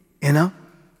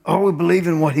 Or we believe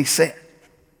in what he said?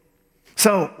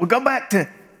 So we'll go back to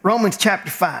Romans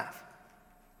chapter 5.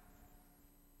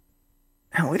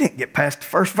 Now, we didn't get past the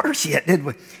first verse yet, did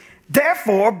we?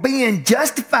 Therefore, being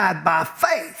justified by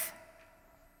faith.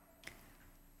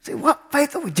 See, what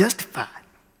faith are we justified?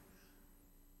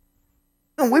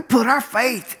 And we put our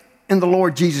faith in the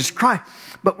Lord Jesus Christ,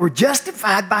 but we're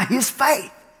justified by his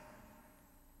faith.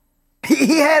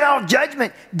 He had all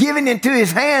judgment given into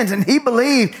his hands, and he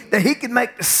believed that he could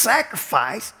make the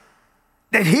sacrifice,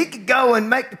 that he could go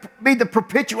and be the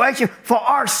propitiation for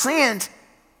our sins.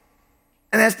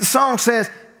 And as the song says,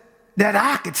 that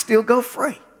I could still go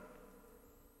free.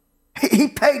 He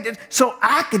paid it so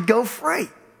I could go free.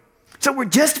 So we're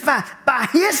justified by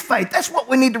his faith. That's what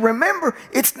we need to remember.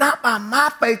 It's not by my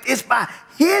faith, it's by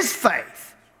his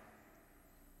faith.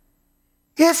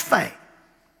 His faith.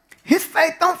 His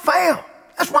faith don't fail.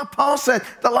 That's why Paul said,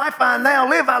 the life I now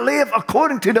live, I live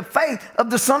according to the faith of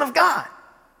the Son of God.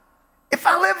 If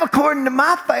I live according to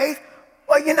my faith,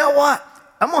 well, you know what?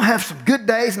 I'm going to have some good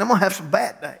days and I'm going to have some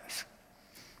bad days.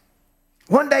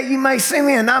 One day you may see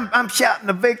me and I'm shouting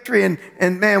the victory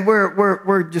and man,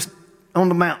 we're just on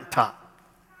the mountaintop.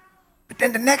 But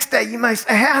then the next day you may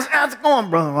say, how's it going,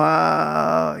 brother?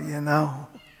 Well,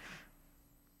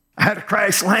 I had a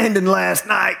crash landing last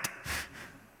night.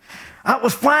 I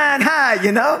was flying high,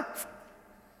 you know.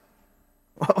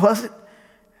 What was it?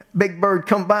 Big bird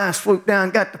come by and swooped down,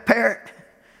 got the parrot.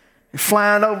 He's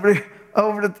flying over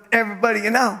to everybody,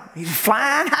 you know. He's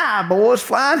flying high, boys,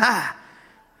 flying high.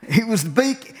 He was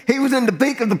in the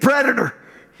beak of the predator,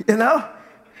 you know.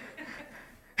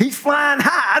 He's flying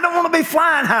high. I don't want to be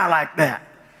flying high like that.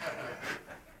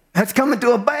 That's coming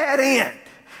to a bad end.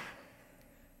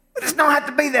 But it don't have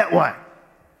to be that way.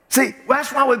 See,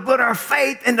 that's why we put our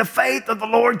faith in the faith of the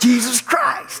Lord Jesus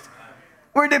Christ.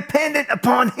 We're dependent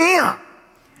upon Him.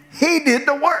 He did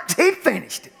the works. He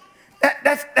finished it.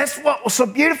 That's what was so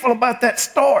beautiful about that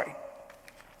story.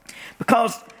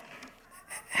 Because,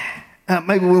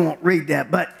 maybe we won't read that,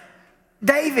 but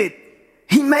David,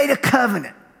 he made a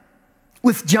covenant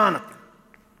with Jonathan.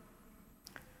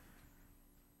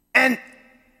 And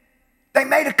they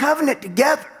made a covenant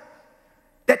together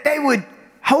that they would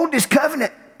hold this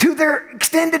covenant to their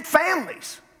extended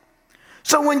families.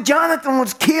 So when Jonathan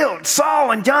was killed,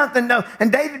 Saul and Jonathan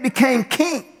and David became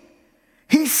king,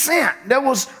 he sent. There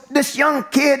was this young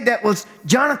kid that was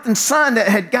Jonathan's son that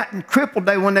had gotten crippled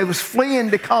when they was fleeing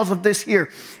because of this here.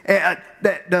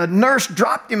 That the nurse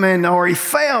dropped him in, or he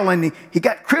fell and he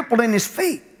got crippled in his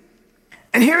feet.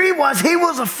 And here he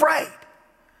was afraid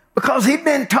because he'd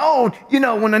been told, you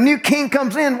know, when a new king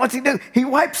comes in, what's he do? He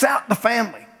wipes out the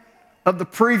family of the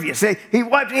previous. He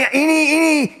wipes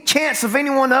any chance of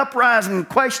anyone uprising,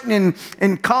 questioning,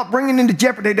 and bringing into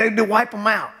jeopardy, they do wipe them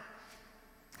out.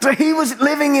 So he was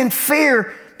living in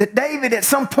fear that David at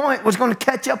some point was going to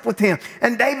catch up with him.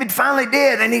 And David finally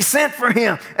did, and he sent for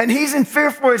him. And he's in fear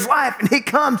for his life. And he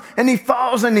comes and he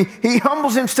falls and he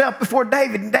humbles himself before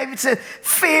David. And David said,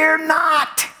 "Fear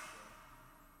not."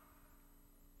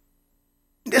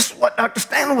 This is what Dr.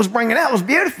 Stanley was bringing out. It was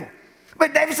beautiful.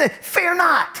 But David said, "Fear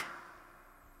not.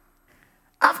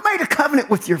 I've made a covenant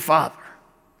with your father.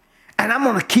 And I'm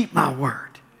going to keep my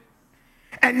word.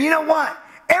 And you know what?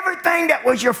 Everything that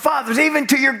was your father's, even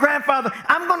to your grandfather,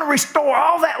 I'm going to restore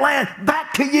all that land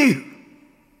back to you.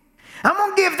 I'm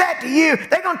going to give that to you.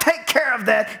 They're going to take care of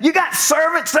that. You got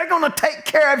servants. They're going to take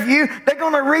care of you. They're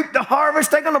going to reap the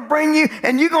harvest. They're going to bring you,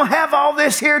 and you're going to have all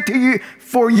this here to you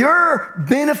for your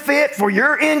benefit, for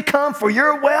your income, for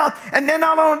your wealth. And then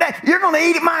not only that, you're going to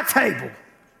eat at my table.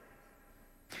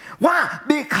 Why?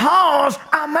 Because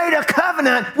I made a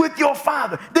covenant with your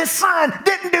father. This son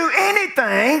didn't do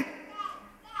anything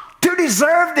to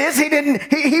deserve this.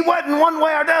 He wasn't one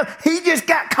way or the other. He just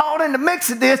got caught in the mix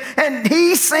of this, and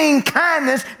he's seen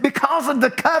kindness because of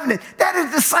the covenant. That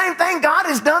is the same thing God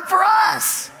has done for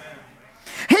us.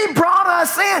 He brought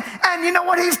us in, and you know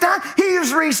what he's done? He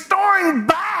is restoring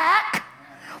back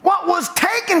what was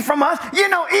taken from us. You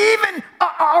know, even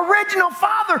our original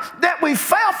father that we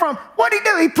fell from, what did he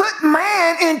do? He put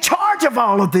man in charge of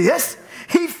all of this.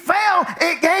 He fell,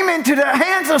 it came into the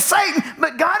hands of Satan,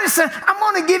 but God has said, I'm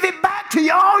going to give it back to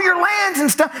you, all your lands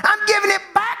and stuff. I'm giving it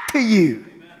back to you.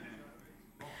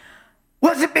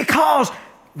 Was it because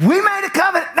we made a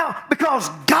covenant? No, because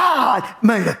God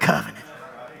made a covenant.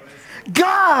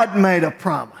 God made a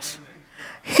promise.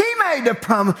 He made the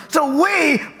promise, so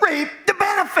we reap the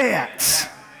benefits.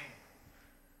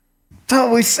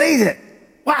 So we see that,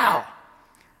 wow,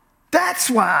 that's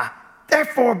why.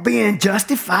 Therefore, being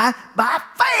justified by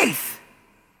faith.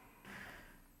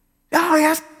 Oh,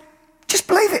 yes, just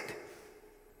believe it.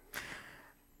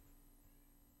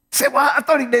 Say, well, I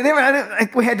thought he did everything. I didn't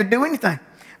think we had to do anything.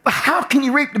 But how can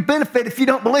you reap the benefit if you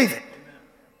don't believe it?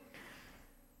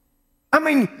 I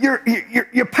mean,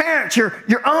 your parents,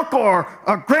 your uncle or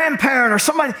a grandparent or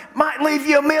somebody might leave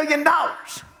you $1 million.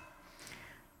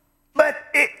 But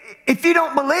if you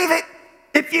don't believe it,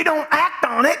 if you don't act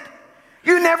on it,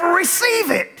 you never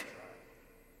receive it.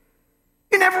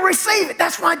 You never receive it.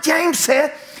 That's why James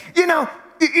said, you know,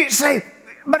 you say,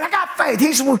 but I got faith.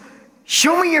 He said, well,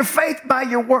 show me your faith by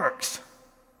your works.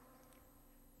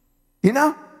 You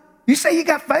know, you say you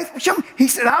got faith. Well, show me. He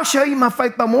said, I'll show you my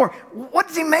faith by more. What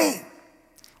does he mean?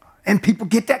 And people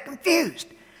get that confused.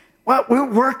 Well,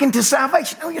 we're working to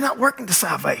salvation. No, you're not working to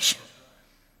salvation.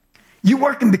 You're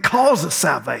working because of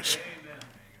salvation.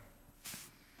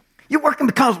 You're working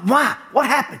because, why? What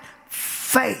happened?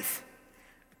 Faith.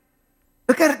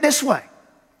 Look at it this way.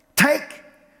 Take,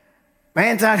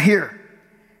 man's out here,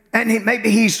 and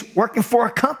maybe he's working for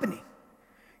a company,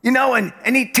 you know, and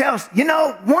he tells, you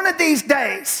know, one of these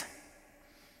days,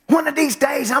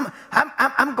 I'm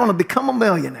going to become a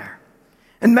millionaire.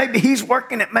 And maybe he's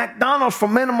working at McDonald's for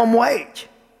minimum wage.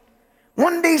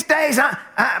 One of these days,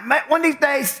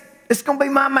 it's going to be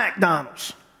my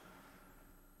McDonald's.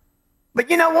 But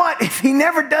you know what? If he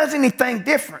never does anything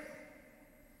different,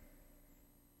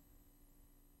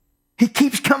 He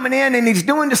keeps coming in and he's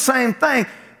doing the same thing.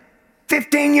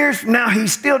 15 years from now,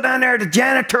 he's still down there as a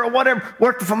janitor or whatever,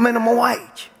 working for minimum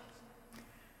wage.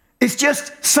 It's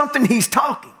just something he's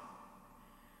talking.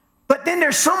 But then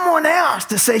there's someone else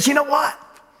that says, you know what?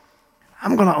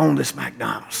 I'm going to own this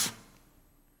McDonald's.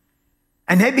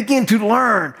 And they begin to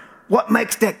learn what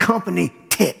makes that company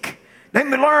tick. They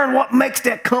learn what makes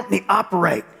that company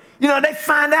operate. You know, they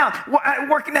find out,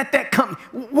 working at that company,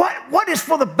 what is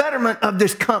for the betterment of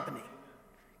this company.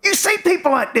 You see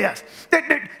people like this.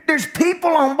 There's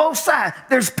people on both sides.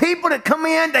 There's people that come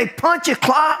in, they punch a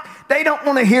clock. They don't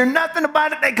want to hear nothing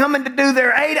about it. They come in to do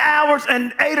their 8 hours,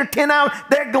 and 8 or 10 hours,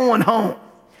 they're going home.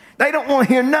 They don't want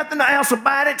to hear nothing else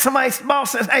about it. Somebody's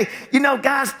boss says, hey, you know,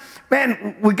 guys,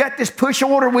 man, we got this push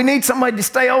order. We need somebody to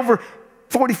stay over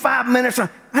 45 minutes.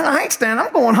 I ain't staying.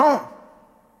 I'm going home.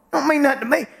 Don't mean nothing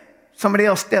to me. Somebody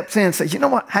else steps in and says, you know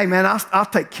what? Hey, man, I'll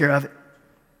take care of it.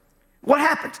 What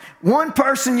happens? One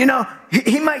person, you know,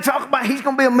 he might talk about he's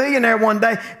going to be a millionaire one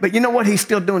day, but you know what? He's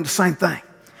still doing the same thing.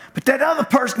 But that other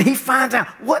person, he finds out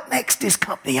what makes this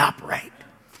company operate.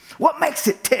 What makes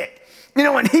it tick. You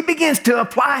know, and he begins to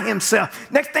apply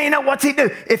himself. Next thing you know, what's he do?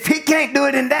 If he can't do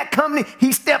it in that company,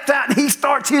 he steps out and he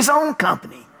starts his own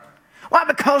company. Why?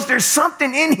 Because there's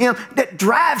something in him that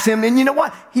drives him. And you know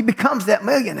what? He becomes that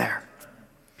millionaire.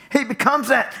 He becomes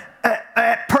that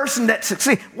person that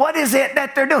succeeds. What is it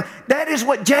that they're doing? That is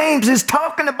what James is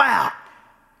talking about.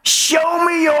 Show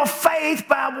me your faith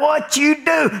by what you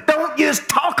do. Don't just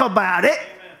talk about it.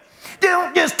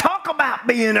 Don't just talk about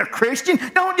being a Christian.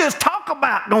 Don't just talk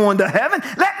about going to heaven.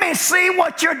 Let me see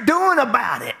what you're doing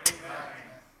about it.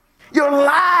 Your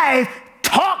life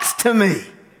talks to me.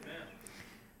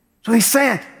 So he's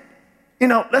saying, you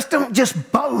know, let's don't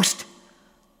just boast.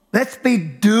 Let's be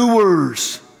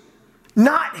doers.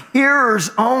 Not hearers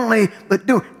only, but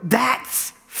doers.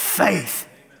 That's faith.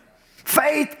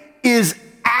 Faith is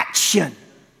action.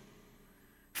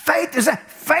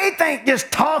 Faith ain't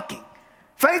just talking.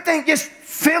 Faith ain't just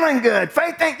feeling good.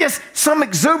 Faith ain't just some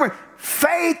exuberant.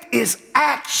 Faith is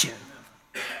action.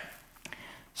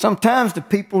 Sometimes the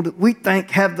people that we think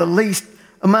have the least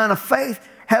amount of faith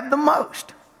have the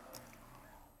most.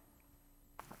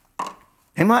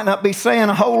 They might not be saying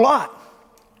a whole lot.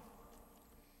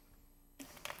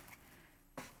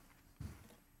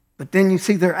 But then you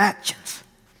see their actions.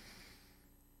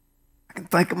 I can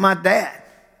think of my dad.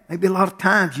 Maybe a lot of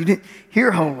times you didn't hear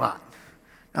a whole lot.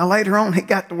 Now later on, he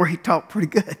got to where he talked pretty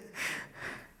good.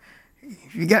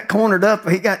 If you got cornered up or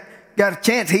he got a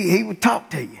chance, he would talk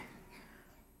to you.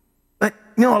 But,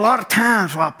 you know, a lot of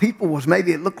times while people was,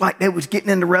 maybe it looked like they was getting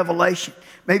into Revelation.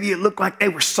 Maybe it looked like they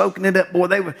were soaking it up. Boy,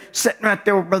 they were sitting right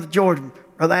there with Brother George.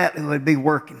 Brother Atlee would be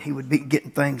working. He would be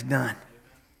getting things done.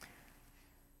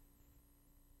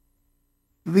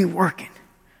 He'd be working.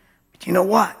 But you know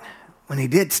what? When he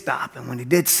did stop and when he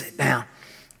did sit down,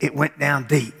 it went down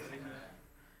deep.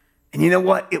 And you know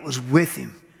what? It was with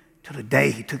him till the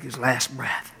day he took his last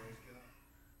breath.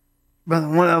 Brother,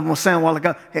 one of them was saying a while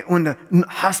ago, when the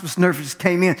hospice nurses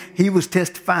came in, he was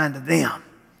testifying to them.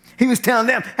 He was telling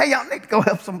them, hey, y'all need to go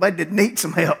help somebody that needs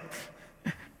some help.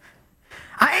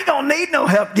 I ain't going to need no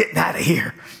help getting out of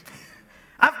here.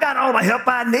 I've got all the help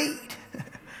I need.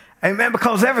 Amen,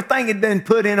 because everything had been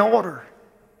put in order.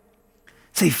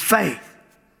 See, faith.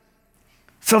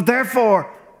 So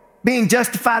therefore, being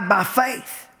justified by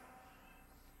faith,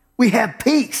 we have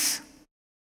peace.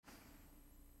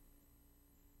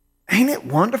 Ain't it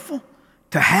wonderful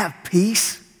to have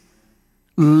peace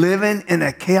living in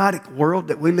a chaotic world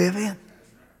that we live in?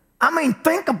 I mean,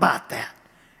 think about that.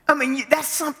 I mean, that's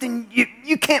something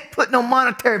you can't put no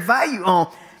monetary value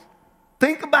on.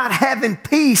 Think about having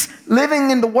peace living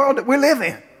in the world that we live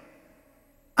in.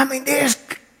 I mean, there's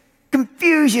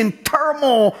confusion,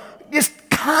 turmoil, just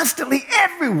constantly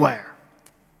everywhere.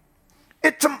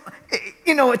 It's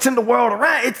in the world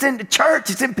around. It's in the church.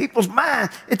 It's in people's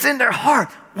minds. It's in their heart.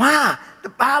 Why? The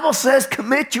Bible says,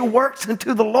 commit your works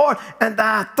unto the Lord, and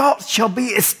thy thoughts shall be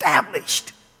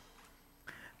established.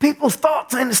 People's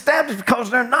thoughts ain't established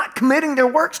because they're not committing their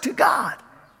works to God.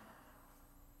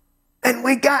 And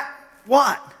we got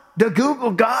what? The Google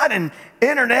God and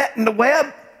internet and the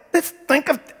web. Let's think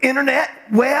of the internet,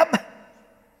 web.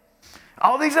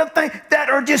 All these other things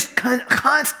that are just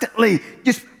constantly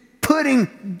just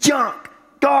putting junk,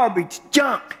 garbage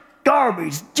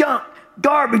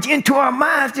into our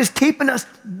minds, just keeping us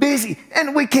busy,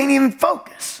 and we can't even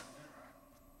focus.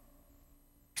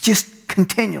 Just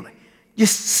continually.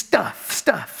 Just stuff.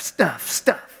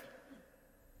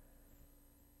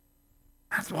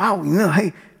 That's why we know,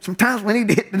 hey, sometimes we need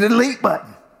to hit the delete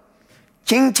button.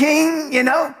 Ching, ching,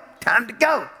 time to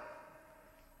go.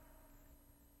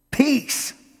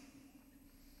 peace,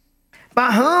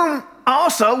 by whom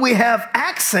also we have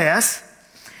access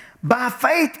by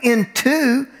faith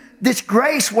into this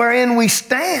grace wherein we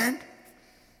stand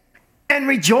and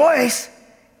rejoice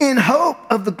in hope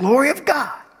of the glory of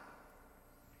God.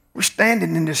 We're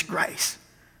standing in this grace.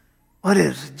 What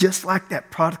is it? Just like that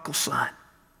prodigal son.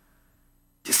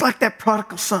 Just like that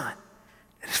prodigal son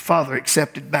that his father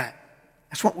accepted back.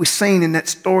 That's what we've seen in that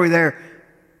story there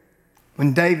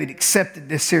when David accepted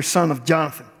this here son of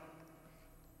Jonathan.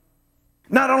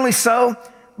 Not only so,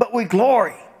 but we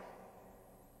glory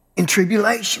in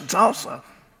tribulations also.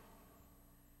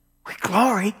 We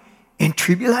glory in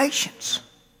tribulations.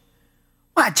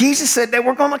 Why? Jesus said they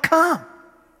were going to come.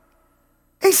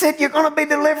 He said, you're going to be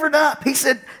delivered up. He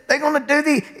said, they're going to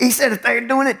do he said, if they're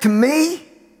doing it to me,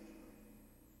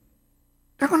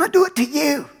 they're going to do it to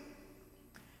you.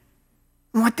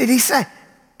 And what did he say?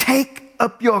 Take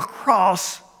up your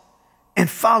cross and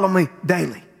follow me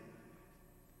daily.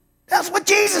 That's what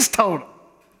Jesus told them.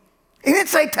 He didn't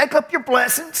say take up your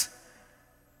blessings.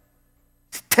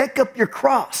 Take up your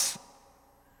cross.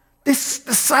 This is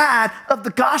the side of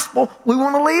the gospel we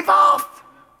want to leave off.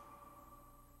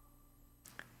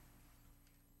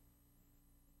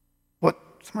 What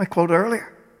somebody quoted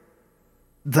earlier.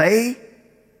 They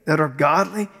that are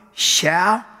godly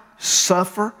shall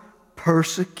suffer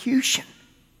persecution.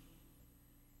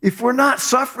 If we're not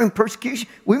suffering persecution,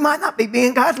 we might not be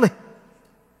being godly.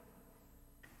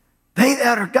 They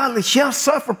that are godly shall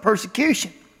suffer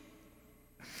persecution.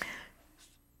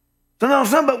 So no,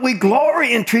 but we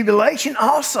glory in tribulation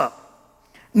also,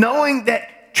 knowing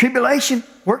that tribulation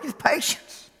worketh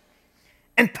patience,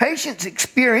 and patience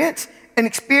experience, and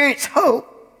experience hope,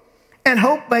 and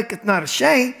hope maketh not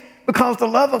ashamed, because the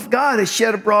love of God is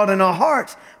shed abroad in our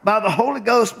hearts by the Holy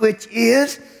Ghost, which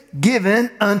is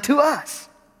given unto us.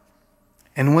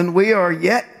 And when we were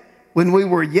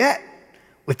yet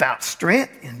without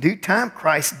strength, in due time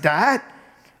Christ died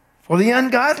for the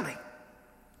ungodly.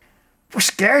 For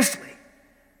scarcely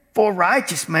for a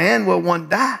righteous man will one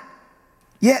die.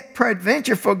 Yet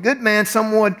peradventure for a good man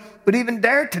someone would even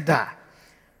dare to die.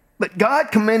 But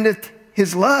God commendeth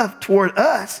his love toward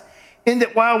us, in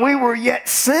that while we were yet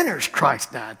sinners,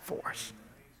 Christ died for us.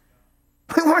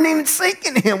 We weren't even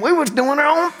seeking him. We was doing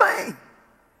our own thing.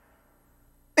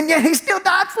 And yet he still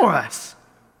died for us.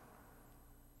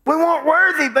 We weren't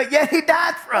worthy, but yet he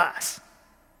died for us.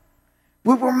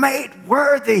 We were made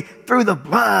worthy through the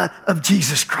blood of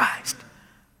Jesus Christ.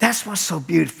 That's what's so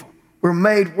beautiful. We're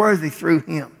made worthy through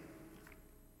him.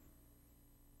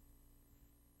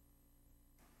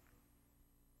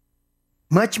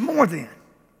 Much more then,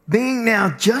 being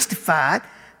now justified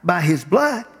by his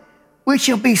blood, we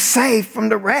shall be saved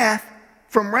from wrath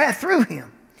through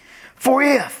him. For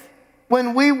if,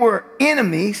 when we were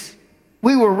enemies,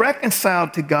 we were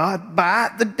reconciled to God by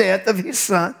the death of his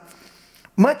son,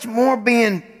 much more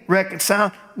being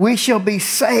reconciled, we shall be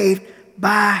saved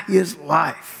by his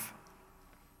life.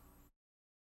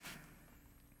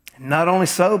 And not only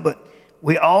so, but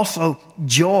we also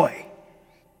joy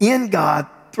in God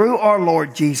through our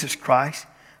Lord Jesus Christ,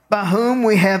 by whom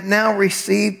we have now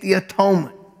received the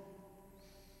atonement.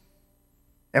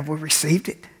 Have we received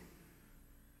it?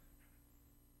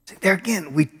 See, there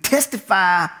again, we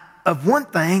testify of one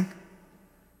thing,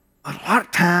 but a lot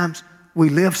of times we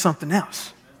live something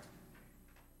else.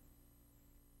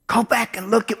 Go back and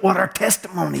look at what our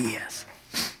testimony is,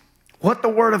 what the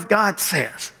Word of God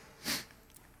says.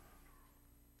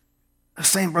 The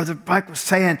same Brother Pike was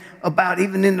saying about,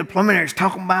 even in the preliminaries,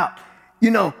 talking about,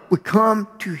 we come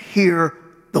to hear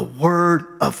the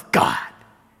Word of God.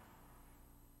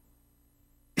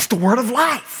 It's the Word of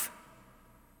life.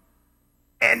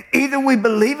 And either we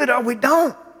believe it or we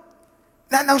don't.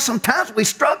 And I know sometimes we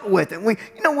struggle with it.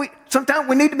 Sometimes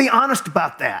we need to be honest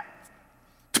about that.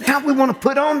 Sometimes we want to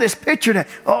put on this picture that,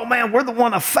 oh man, we're the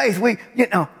one of faith.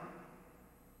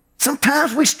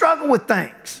 Sometimes we struggle with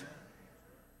things.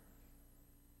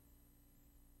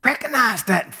 Recognize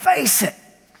that and face it.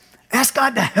 Ask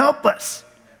God to help us.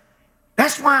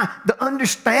 That's why the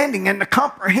understanding and the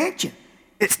comprehension,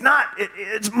 it's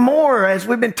more, as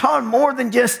we've been taught, more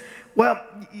than just,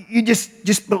 you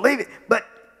just believe it. But,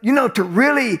 to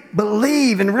really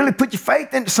believe and really put your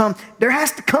faith into something, there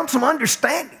has to come some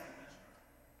understanding.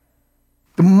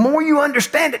 The more you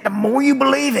understand it, the more you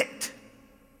believe it.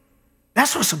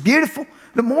 That's what's so beautiful.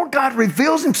 The more God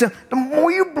reveals himself, the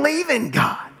more you believe in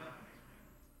God.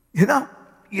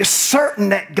 You're certain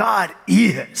that God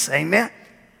is. Amen.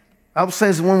 The Bible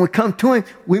says when we come to him,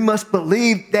 we must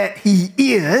believe that he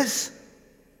is,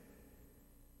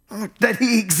 that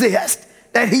he exists,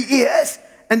 that he is,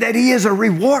 and that he is a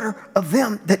rewarder of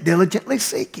them that diligently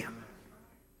seek him.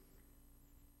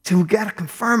 So we've got to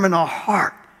confirm in our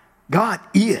heart, God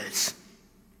is.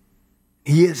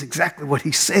 He is exactly what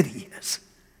he said he is.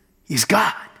 He's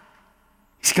God.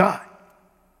 He's God.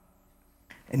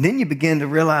 And then you begin to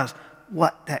realize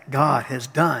what that God has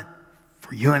done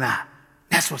for you and I.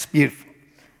 That's what's beautiful.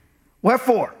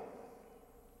 Wherefore,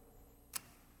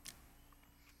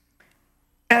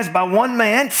 as by one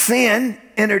man sin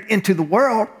entered into the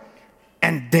world,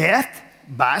 and death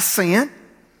by sin,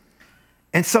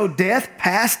 and so death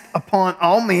passed upon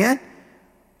all men,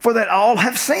 for that all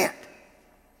have sinned.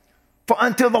 For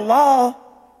until the law,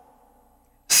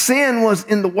 sin was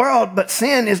in the world, but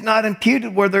sin is not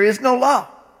imputed where there is no law.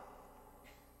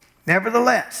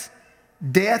 Nevertheless,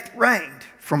 death reigned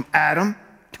from Adam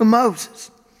to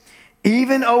Moses,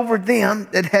 even over them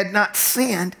that had not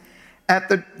sinned,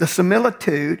 after the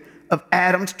similitude of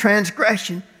Adam's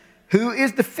transgression, who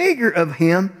is the figure of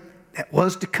him that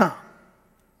was to come.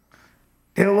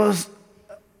 There was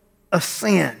a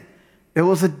sin. There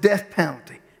was a death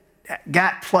penalty that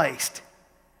got placed,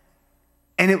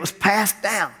 and it was passed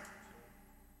down.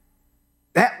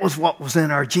 That was what was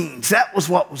in our genes. That was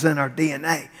what was in our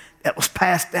DNA. That was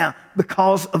passed down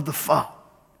because of the fall.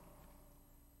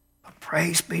 But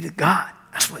praise be to God.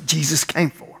 That's what Jesus came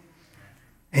for.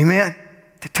 Amen?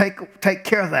 To take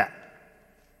care of that.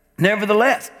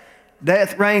 Nevertheless,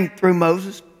 death reigned through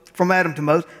Moses, from Adam to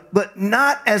Moses, but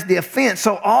not as the offense,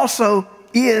 so also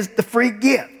is the free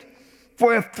gift.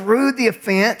 For if through the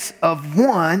offense of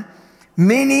one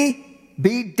many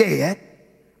be dead,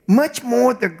 much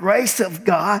more the grace of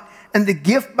God and the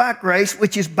gift by grace,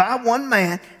 which is by one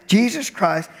man, Jesus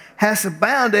Christ, has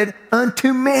abounded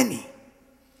unto many.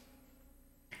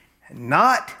 And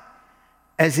not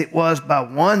as it was by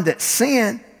one that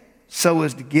sinned, so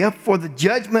is the gift. For the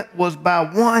judgment was by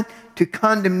one to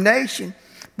condemnation,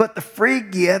 but the free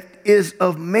gift is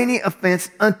of many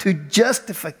offense unto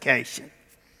justification.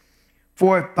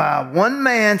 For if by one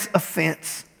man's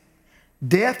offense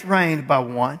death reigned by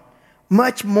one,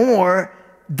 much more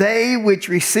they which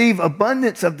receive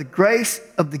abundance of the grace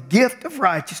of the gift of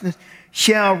righteousness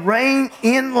shall reign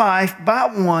in life by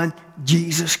one,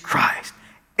 Jesus Christ.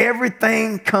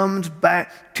 Everything comes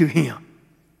back to him.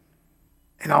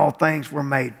 And all things were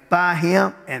made by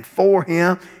him and for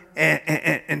him,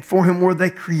 and for him were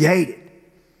they created.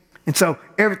 And so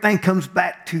everything comes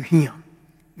back to him.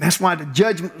 And that's why the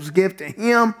judgment was given to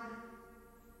him.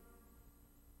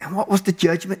 And what was the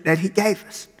judgment that he gave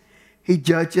us? He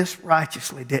judged us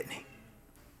righteously, didn't he?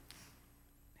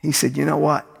 He said, you know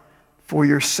what? For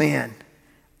your sin,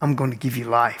 I'm going to give you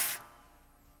life.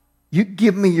 You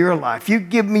give me your life. You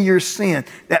give me your sin,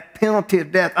 that penalty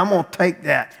of death. I'm going to take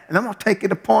that, and I'm going to take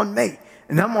it upon me,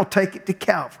 and I'm going to take it to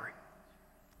Calvary.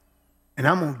 And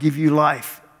I'm going to give you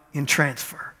life in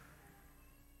transfer.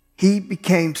 He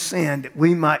became sin that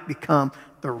we might become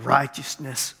the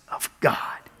righteousness of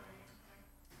God.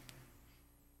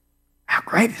 How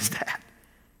great is that?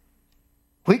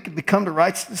 We could become the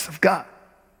righteousness of God.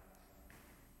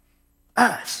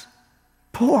 Us,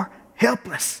 poor,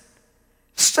 helpless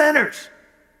sinners,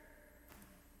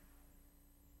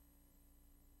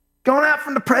 going out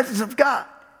from the presence of God,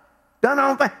 done our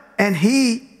own thing, and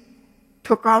he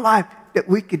took our life that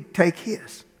we could take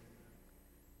his.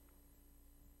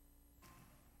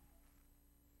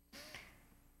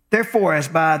 Therefore, as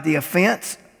by the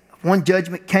offense one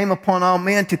judgment came upon all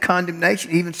men to condemnation,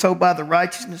 even so by the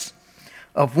righteousness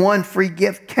of one free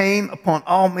gift came upon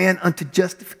all men unto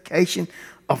justification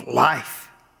of life.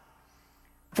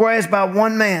 For as by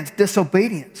one man's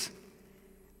disobedience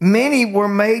many were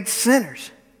made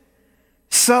sinners,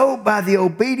 so by the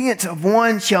obedience of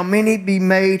one shall many be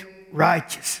made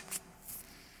righteous.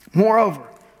 Moreover,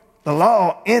 the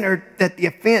law entered that the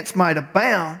offense might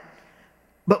abound,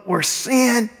 but where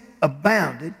sin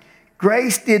abounded,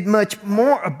 grace did much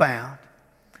more abound,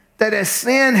 that as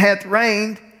sin hath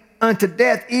reigned unto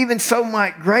death, even so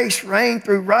might grace reign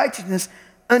through righteousness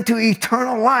unto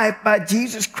eternal life by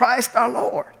Jesus Christ our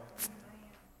Lord.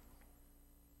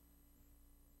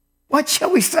 What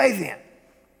shall we say then?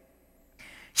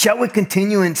 Shall we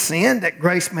continue in sin that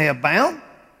grace may abound?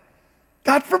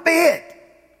 God forbid.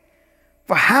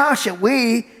 For how shall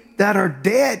we that are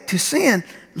dead to sin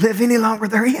live any longer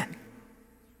therein?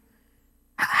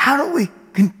 How do we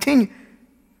continue?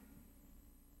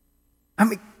 I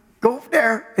mean, go over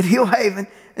there at Hill Haven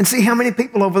and see how many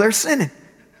people over there sinning.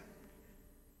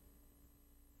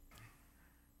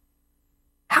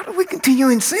 How do we continue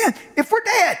in sin if we're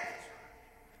dead?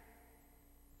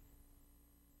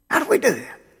 How do we do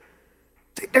that?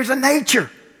 See, there's a nature.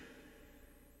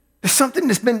 There's something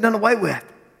that's been done away with.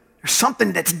 There's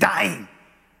something that's dying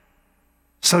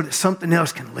so that something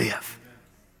else can live.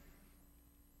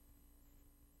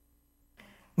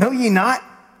 Know ye not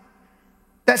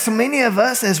that so many of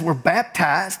us, as we're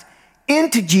baptized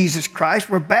into Jesus Christ,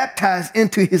 we're baptized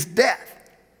into his death.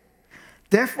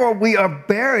 Therefore, we are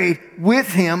buried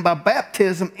with him by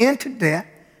baptism into death,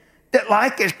 that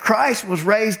like as Christ was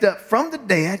raised up from the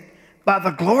dead by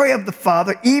the glory of the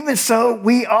Father, even so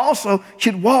we also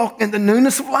should walk in the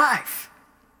newness of life.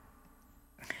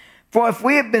 For if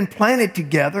we have been planted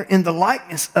together in the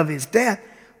likeness of his death,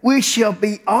 we shall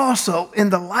be also in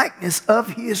the likeness of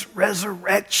his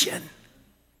resurrection.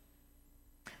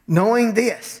 Knowing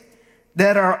this,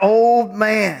 that our old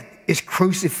man is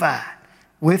crucified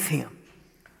with him,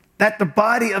 that the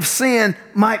body of sin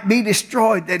might be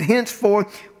destroyed, that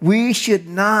henceforth we should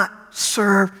not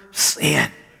serve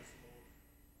sin.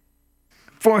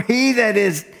 For he that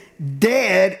is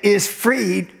dead is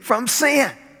freed from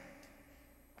sin.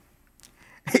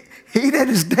 He that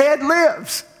is dead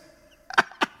lives.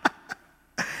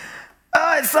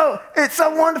 Oh, it's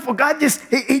so wonderful. God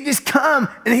he just comes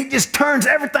and he just turns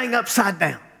everything upside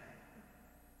down.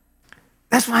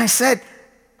 That's why I said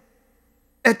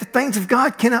that the things of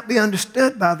God cannot be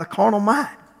understood by the carnal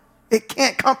mind. It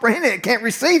can't comprehend it. It can't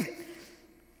receive it.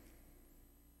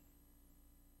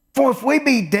 For if we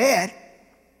be dead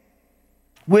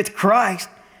with Christ,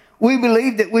 we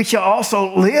believe that we shall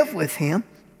also live with him,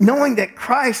 knowing that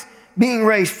Christ, being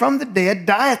raised from the dead,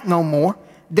 dieth no more.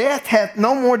 Death hath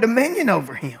no more dominion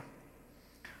over him.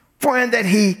 For in that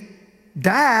he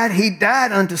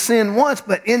died unto sin once,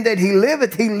 but in that he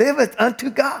liveth unto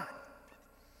God.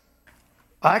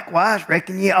 Likewise,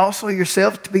 reckon ye also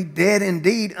yourselves to be dead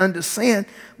indeed unto sin,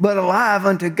 but alive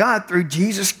unto God through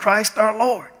Jesus Christ our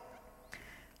Lord.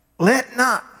 Let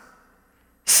not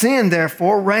sin,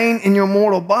 therefore, reign in your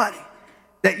mortal body,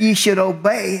 that ye should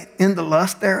obey in the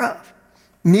lust thereof.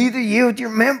 Neither yield your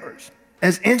members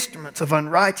as instruments of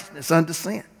unrighteousness unto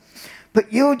sin,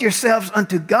 but yield yourselves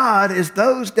unto God as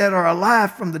those that are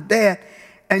alive from the dead,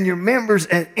 and your members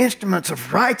as instruments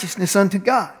of righteousness unto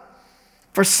God.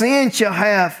 For sin shall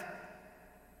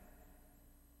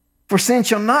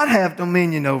not have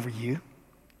dominion over you,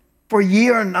 for ye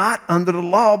are not under the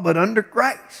law, but under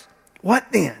grace.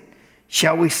 What then?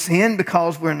 Shall we sin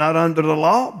because we're not under the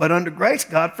law, but under grace?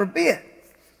 God forbid.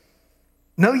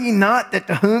 Know ye not that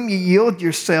to whom ye yield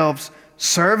yourselves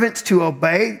servants to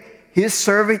obey, his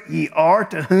servant ye are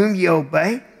to whom ye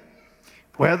obey,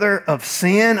 whether of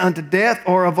sin unto death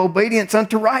or of obedience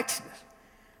unto righteousness?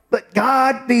 But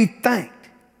God be thanked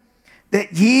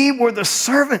that ye were the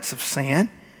servants of sin,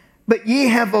 but ye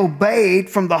have obeyed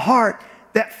from the heart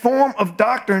that form of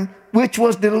doctrine which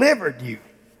was delivered you.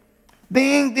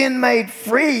 Being then made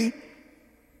free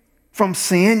from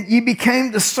sin, ye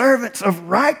became the servants of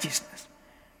righteousness.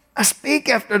 I speak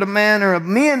after the manner of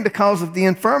men because of the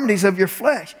infirmities of your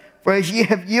flesh. For as ye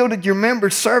have yielded your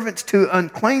members servants to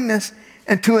uncleanness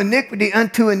and to iniquity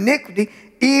unto iniquity,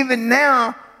 even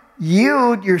now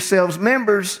yield yourselves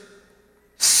members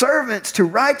servants to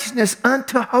righteousness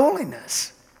unto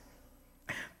holiness.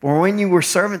 For when you were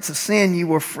servants of sin, you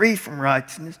were free from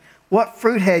righteousness. What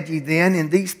fruit had ye then in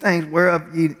these things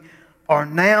whereof ye are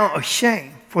now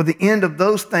ashamed? For the end of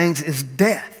those things is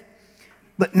death.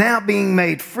 But now being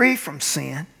made free from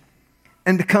sin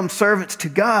and become servants to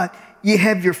God, ye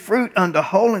have your fruit unto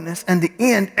holiness, and the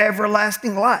end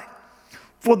everlasting life.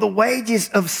 For the wages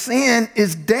of sin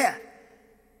is death,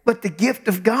 but the gift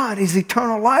of God is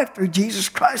eternal life through Jesus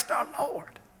Christ our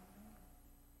Lord.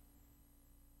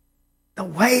 The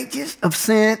wages of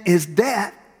sin is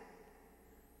death,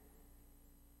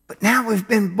 but now we've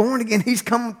been born again. He's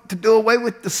come to do away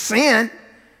with the sin.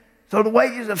 So the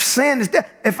wages of sin is death.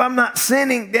 If I'm not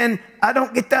sinning, then I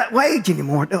don't get that wage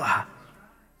anymore, do I?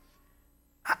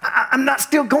 I'm not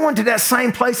still going to that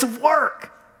same place of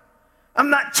work. I'm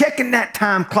not checking that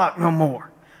time clock no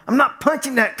more. I'm not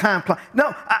punching that time clock.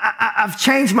 No, I've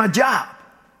changed my job.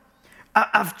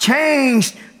 I've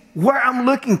changed where I'm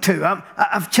looking to.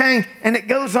 I've changed. And it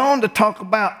goes on to talk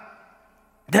about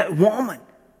that woman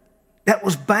that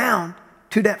was bound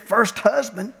to that first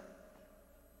husband,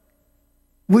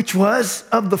 which was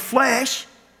of the flesh,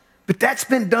 but that's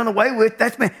been done away with.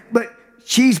 But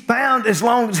she's bound as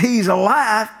long as he's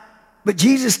alive. But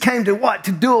Jesus came to what?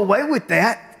 To do away with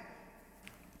that.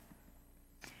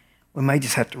 We may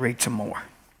just have to read some more.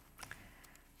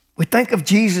 We think of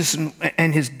Jesus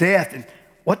and his death, and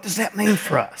what does that mean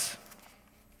for us?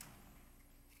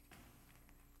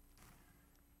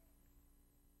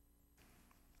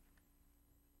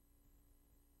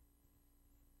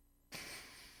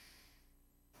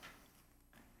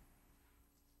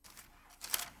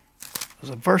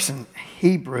 There's a verse in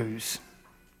Hebrews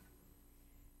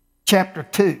chapter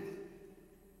 2,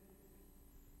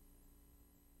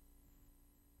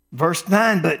 verse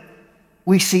 9, but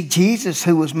we see Jesus,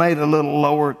 who was made a little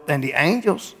lower than the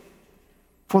angels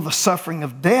for the suffering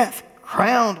of death,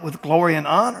 crowned with glory and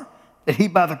honor, that he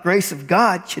by the grace of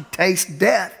God should taste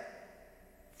death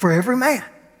for every man.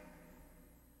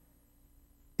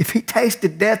 If he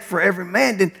tasted death for every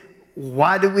man, then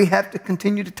why do we have to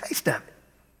continue to taste of it?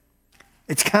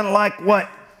 It's kind of like what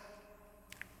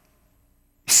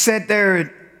he said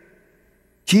there.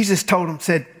 Jesus told him,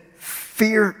 said,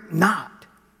 fear not,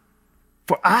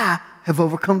 for I have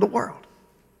overcome the world.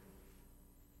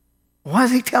 Why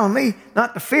is he telling me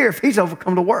not to fear if he's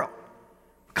overcome the world?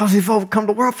 Because he's overcome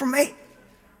the world for me.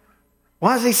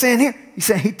 Why is he saying here? He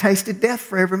said he tasted death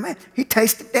for every man. He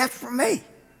tasted death for me.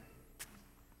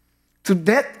 So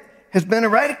death has been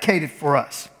eradicated for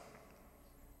us.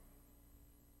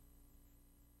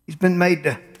 He's been made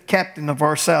the captain of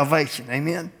our salvation.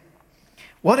 Amen.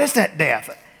 What is that death?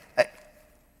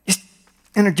 Just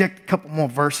interject a couple more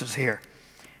verses here.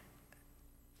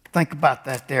 Think about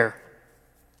that there.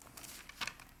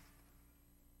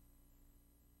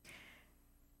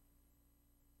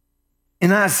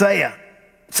 In Isaiah,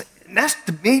 that's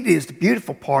to me is the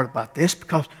beautiful part about this,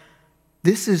 because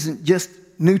this isn't just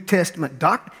New Testament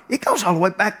doctrine. It goes all the way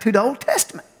back to the Old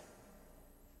Testament.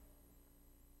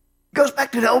 It goes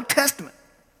back to the Old Testament.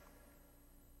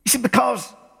 You see,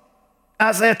 because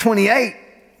Isaiah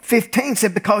 28:15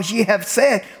 said, because ye have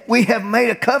said, we have made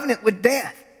a covenant with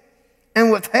death,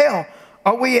 and with hell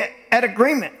are we at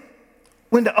agreement.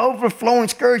 When the overflowing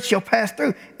scourge shall pass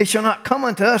through, it shall not come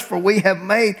unto us, for we have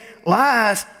made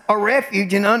lies our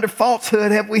refuge, and under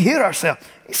falsehood have we hid ourselves.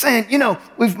 He's saying, you know,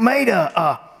 we've made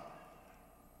a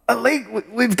league.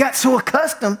 We've got so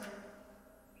accustomed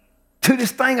to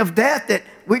this thing of death that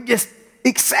we just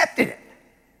accepted it.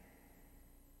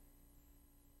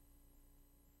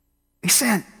 He's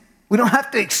saying, we don't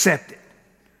have to accept it.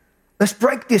 Let's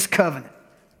break this covenant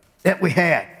that we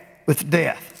had with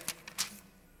death.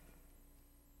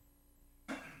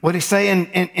 What he say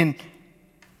in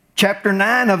chapter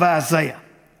 9 of Isaiah,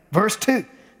 verse 2,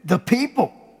 the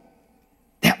people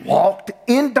that walked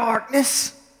in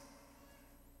darkness,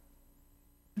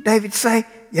 David say,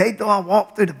 yea, though I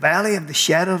walk through the valley of the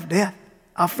shadow of death,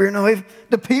 I'll fear no evil.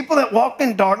 The people that walked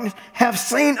in darkness have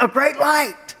seen a great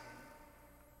light.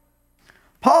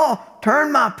 Paul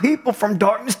turned my people from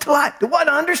darkness to light. To what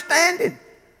understanding?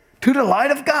 To the light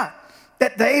of God.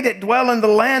 That they that dwell in the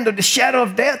land of the shadow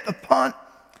of death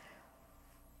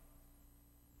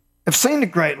have seen the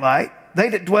great light. They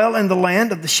that dwell in the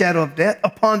land of the shadow of death,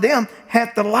 upon them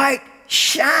hath the light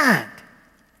shined.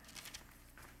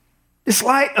 This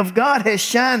light of God has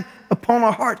shined upon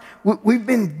our hearts. We've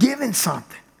been given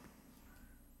something.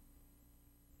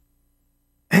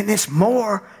 And it's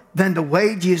more than the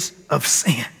wages of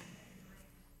sin.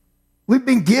 We've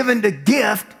been given the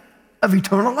gift of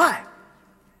eternal life.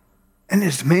 And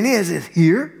as many as is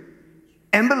here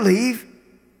and believe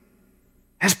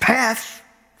has passed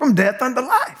from death unto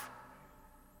life.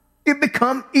 You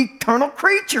become eternal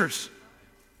creatures.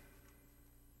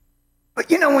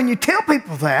 But you know, when you tell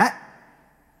people that,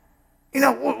 you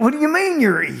know, what do you mean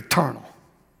you're eternal?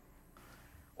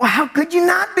 Well, how could you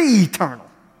not be eternal?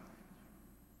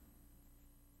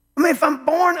 I mean, if I'm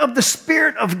born of the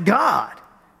Spirit of God,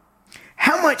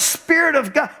 how much Spirit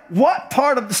of God, what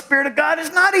part of the Spirit of God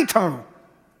is not eternal?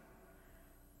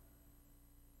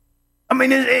 I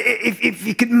mean, if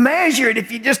you could measure it,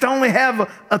 if you just only have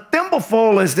a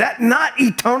thimbleful, is that not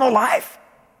eternal life?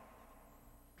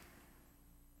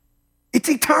 It's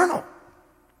eternal.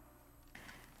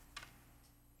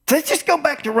 So let's just go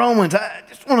back to Romans. I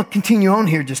just want to continue on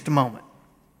here just a moment.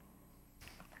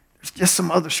 There's just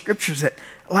some other scriptures that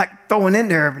I like throwing in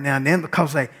there every now and then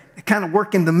because they kind of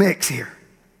work in the mix here.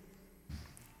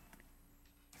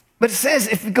 But it says,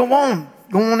 if we go on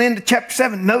into chapter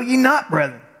 7, know ye not,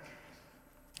 brethren.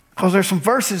 Because there's some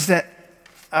verses that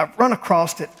I've run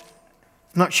across that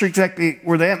I'm not sure exactly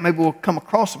where they're at. Maybe we'll come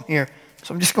across them here.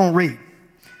 So I'm just going to read.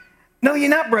 Know ye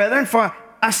not, brethren, for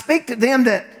I speak to them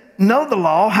that know the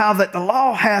law, how that the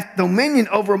law hath dominion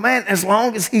over a man as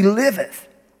long as he liveth.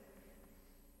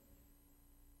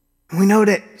 And we know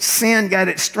that sin got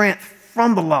its strength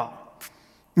from the law.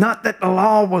 Not that the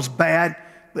law was bad,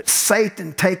 but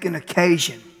Satan taking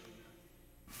occasion.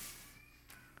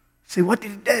 See, what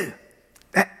did he do?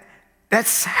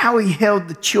 That's how he held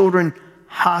the children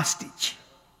hostage.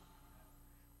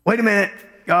 Wait a minute,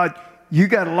 God, you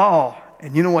got a law,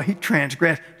 and you know what? He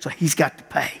transgressed, so he's got to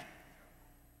pay.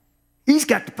 He's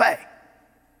got to pay.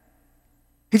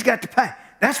 He's got to pay.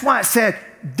 That's why it said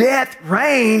death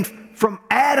reigned from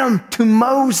Adam to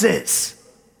Moses.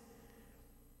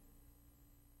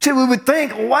 See, we would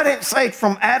think, well, why didn't it say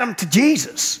from Adam to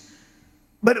Jesus?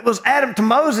 But it was Adam to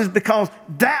Moses because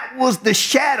that was the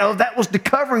shadow, that was the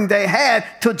covering they had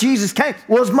till Jesus came,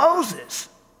 was Moses.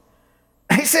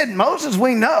 He said, Moses,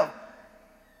 we know.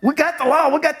 We got the law,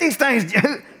 we got these things.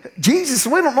 Jesus,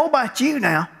 we don't know about you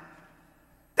now.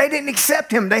 They didn't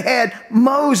accept him. They had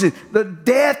Moses. The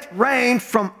death reigned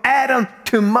from Adam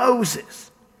to Moses.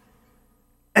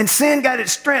 And sin got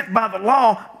its strength by the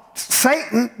law.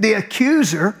 Satan, the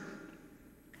accuser,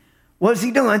 what is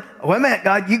he doing? Wait a minute,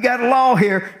 God, you got a law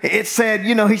here. It said,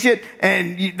 you know, he should,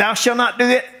 and thou shalt not do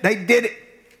it. They did it.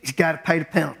 He's got to pay the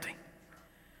penalty.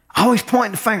 Always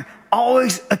pointing the finger,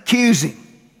 always accusing.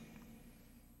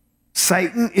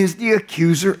 Satan is the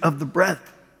accuser of the brethren.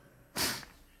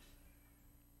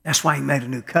 That's why he made a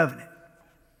new covenant.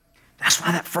 That's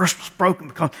why that first was broken,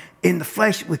 because in the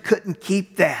flesh we couldn't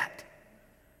keep that.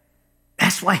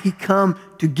 That's why he come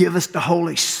to give us the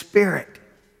Holy Spirit.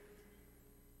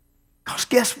 Because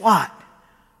guess what?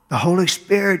 The Holy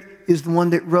Spirit is the one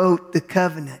that wrote the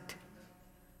covenant.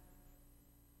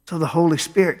 So the Holy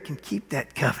Spirit can keep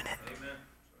that covenant. Amen.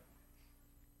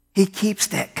 He keeps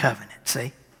that covenant,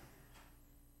 see?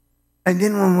 And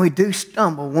then when we do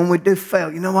stumble, when we do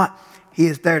fail, you know what? He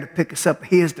is there to pick us up.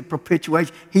 He is the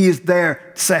propitiation. He is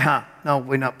there to say, no,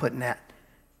 we're not putting that.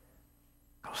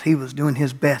 Because he was doing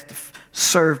his best to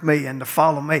serve me and to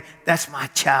follow me. That's my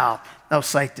child. No,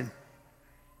 Satan.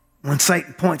 When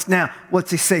Satan points now,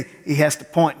 what's he see? He has to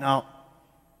point now.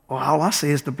 Well, all I see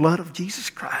is the blood of Jesus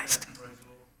Christ.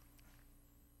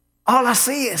 All I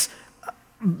see is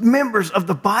members of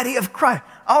the body of Christ.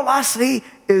 All I see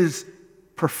is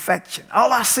perfection.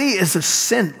 All I see is a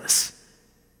sinless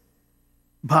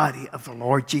body of the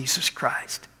Lord Jesus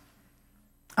Christ.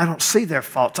 I don't see their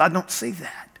faults. I don't see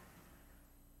that.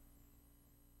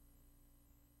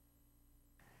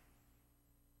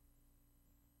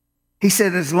 He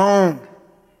said, as long,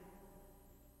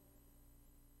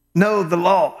 know the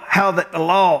law, how that the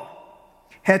law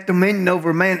hath dominion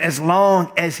over man as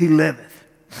long as he liveth.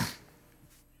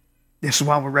 This is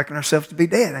why we reckon ourselves to be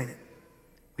dead, ain't it?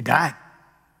 We died.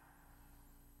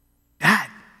 Died.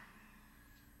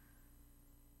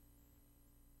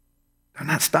 They're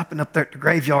not stopping up there at the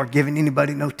graveyard giving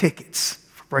anybody no tickets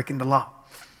for breaking the law.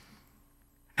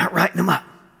 Not writing them up.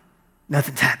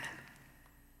 Nothing's happening.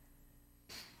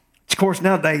 Of course,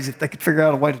 nowadays, if they could figure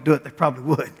out a way to do it, they probably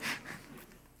would.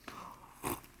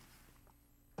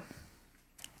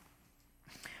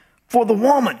 For the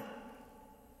woman,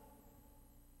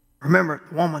 remember,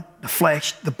 the woman, the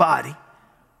flesh, the body.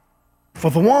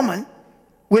 For the woman,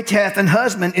 which hath an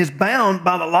husband, is bound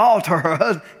by the law to her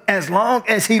husband as long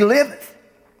as he liveth.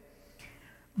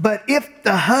 But if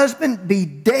the husband be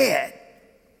dead,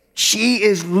 she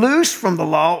is loose from the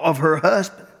law of her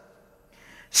husband.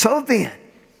 So then,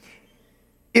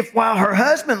 if while her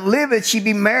husband liveth she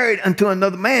be married unto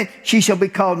another man, she shall be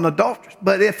called an adulteress.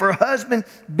 But if her husband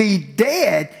be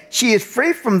dead, she is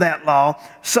free from that law,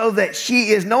 so that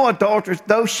she is no adulteress,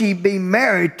 though she be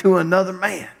married to another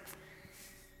man.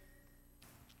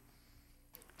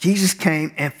 Jesus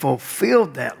came and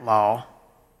fulfilled that law.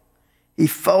 He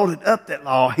folded up that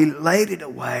law. He laid it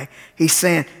away. He's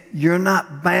saying, you're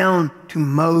not bound to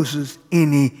Moses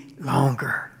any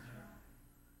longer.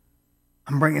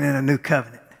 I'm bringing in a new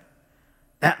covenant.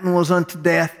 That one was unto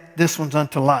death. This one's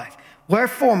unto life.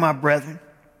 Wherefore, my brethren,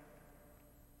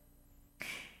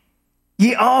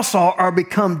 ye also are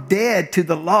become dead to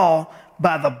the law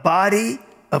by the body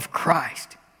of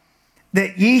Christ,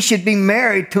 that ye should be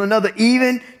married to another,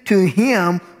 even to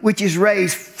him which is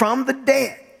raised from the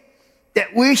dead,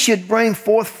 that we should bring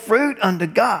forth fruit unto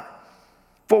God.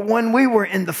 For when we were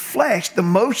in the flesh, the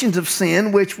motions of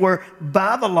sin, which were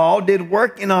by the law, did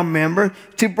work in our members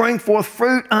to bring forth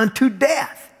fruit unto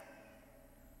death.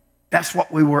 That's what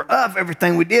we were of.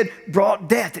 Everything we did brought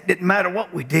death. It didn't matter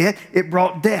what we did. It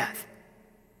brought death.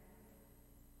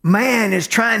 Man is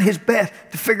trying his best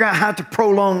to figure out how to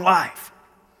prolong life.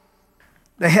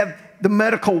 They have the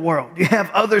medical world. You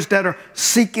have others that are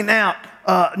seeking out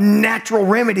natural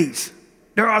remedies.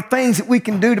 There are things that we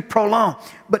can do to prolong.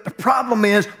 But the problem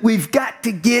is we've got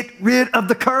to get rid of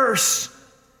the curse.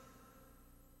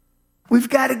 We've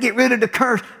got to get rid of the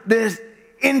curse. These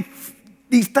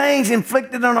things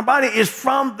inflicted on our body is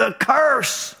from the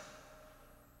curse.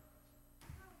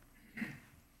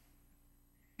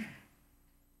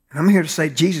 And I'm here to say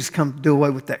Jesus came to do away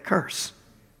with that curse.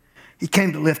 He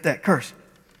came to lift that curse.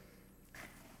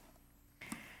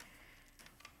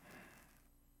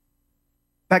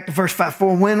 Back to verse 5.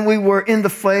 For when we were in the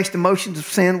flesh, the motions of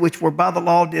sin, which were by the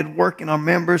law, did work in our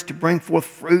members to bring forth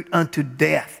fruit unto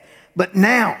death. But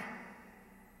now,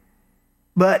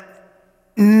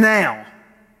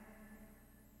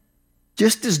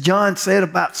 just as John said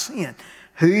about sin,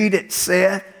 he that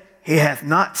saith he hath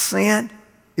not sinned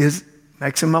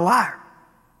makes him a liar.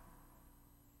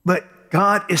 But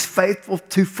God is faithful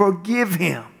to forgive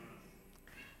him.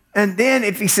 And then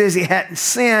if he says he hadn't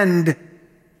sinned,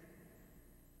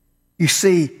 you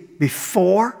see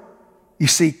before, you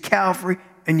see Calvary,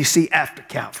 and you see after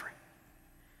Calvary.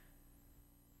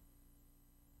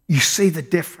 You see the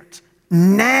difference.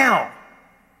 Now,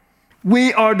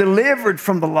 we are delivered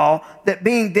from the law, that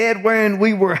being dead wherein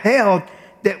we were held,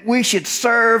 that we should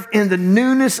serve in the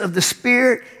newness of the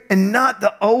Spirit and not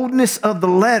the oldness of the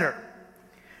letter.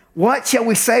 What shall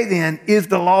we say then? Is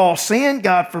the law sin?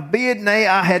 God forbid. Nay,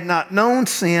 I had not known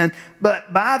sin,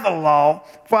 but by the law,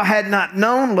 for I had not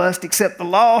known lust, except the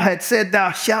law had said,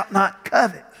 thou shalt not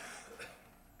covet.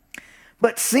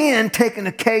 But sin, taking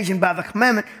occasion by the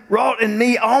commandment, wrought in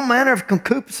me all manner of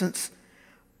concupiscence.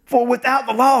 For without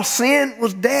the law, sin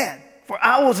was dead. For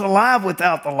I was alive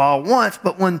without the law once,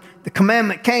 but when the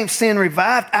commandment came, sin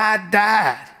revived, I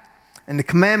died. And the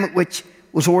commandment which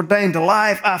was ordained to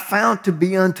life, I found to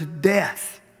be unto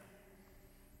death.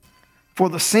 For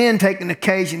the sin taken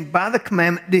occasion by the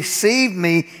commandment deceived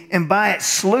me, and by it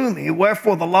slew me.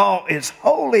 Wherefore the law is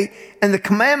holy, and the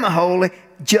commandment holy,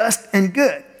 just and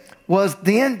good. Was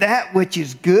then that which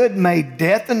is good made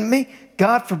death in me?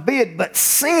 God forbid, but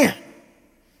sin,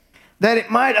 that it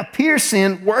might appear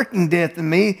sin, working death in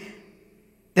me,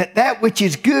 that which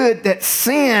is good, that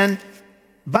sin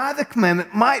by the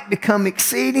commandment might become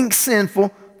exceeding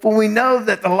sinful. For we know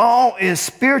that the law is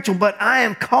spiritual, but I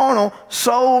am carnal,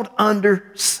 sold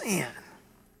under sin.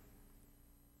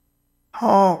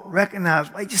 Paul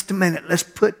recognized, wait just a minute, let's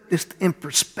put this in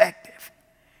perspective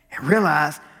and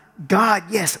realize God,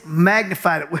 yes,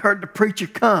 magnified it. We heard the preacher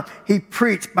come. He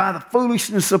preached by the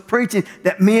foolishness of preaching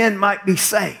that men might be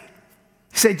saved.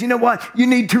 He said, you know what? You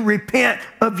need to repent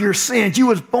of your sins. You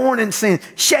was born in sin,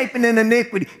 shaping in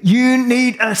iniquity. You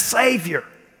need a Savior.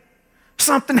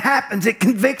 Something happens. It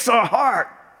convicts our heart.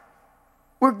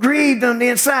 We're grieved on the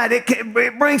inside. It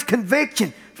brings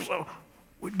conviction. So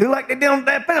we do like they did on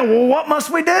that panel. Well, what must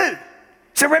we do?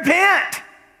 So repent.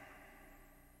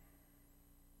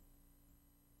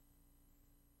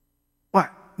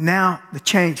 What? Now the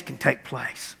change can take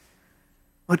place.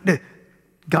 What do?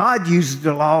 God uses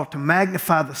the law to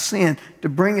magnify the sin, to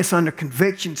bring us under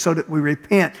conviction so that we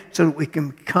repent, so that we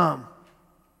can become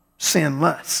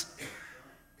sinless,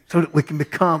 so that we can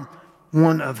become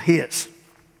one of His.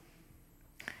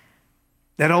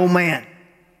 That old man,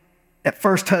 that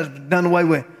first husband, done away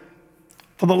with.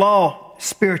 For the law is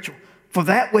spiritual. For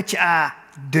that which I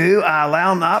do, I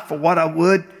allow not. For what I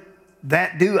would,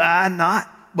 that do I not.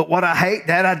 But what I hate,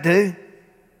 that I do.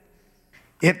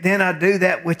 If then I do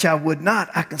that which I would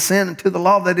not, I consent unto the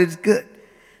law that it is good.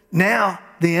 Now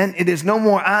then, it is no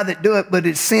more I that do it, but it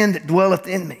is sin that dwelleth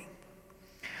in me.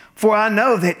 For I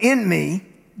know that in me,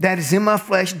 that is in my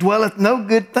flesh, dwelleth no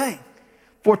good thing.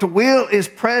 For to will is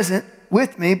present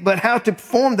with me, but how to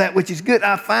perform that which is good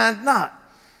I find not.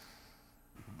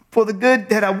 For the good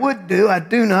that I would do, I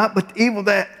do not, but the evil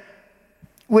that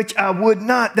which I would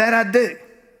not, that I do.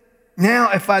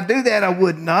 Now, if I do that I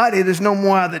would not, it is no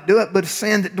more I that do it, but a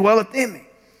sin that dwelleth in me.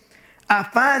 I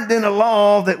find then a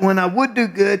law that when I would do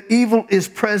good, evil is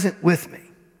present with me.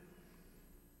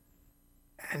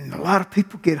 And a lot of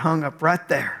people get hung up right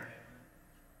there.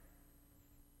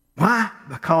 Why?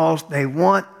 Because they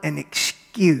want an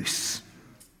excuse.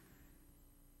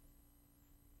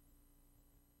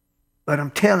 But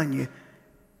I'm telling you,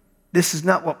 this is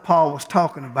not what Paul was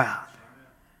talking about.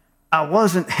 I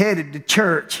wasn't headed to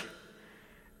church,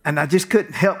 and I just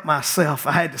couldn't help myself.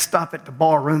 I had to stop at the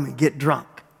bar room and get drunk.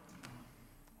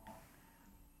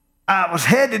 I was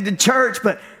headed to church,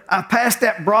 but I passed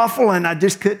that brothel, and I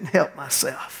just couldn't help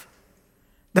myself.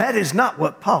 That is not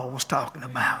what Paul was talking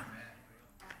about.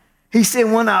 He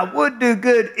said, when I would do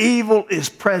good, evil is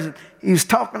present. He's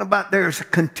talking about there's a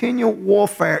continual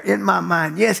warfare in my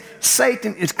mind. Yes,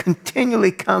 Satan is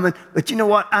continually coming, but you know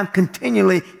what? I'm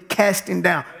continually casting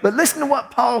down. But listen to what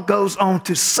Paul goes on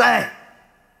to say.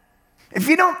 If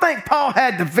you don't think Paul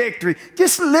had the victory,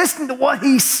 just listen to what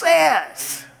he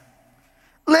says.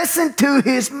 Listen to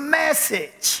his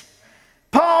message.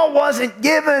 Paul wasn't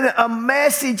given a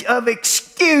message of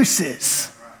excuses.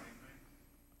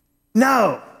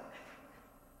 No.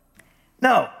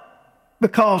 No.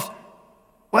 Because,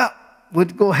 well, we'll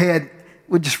go ahead.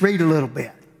 We'll just read a little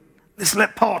bit. Let's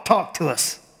let Paul talk to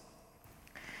us.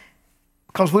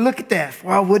 Because we look at that.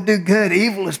 For I would do good,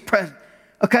 evil is present.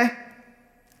 Okay?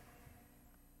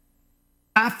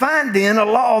 I find then a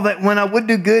law that when I would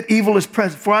do good, evil is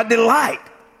present. For I delight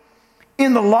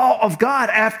in the law of God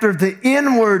after the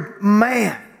inward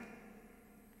man.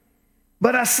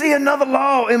 But I see another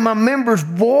law in my members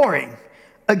warring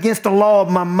against the law of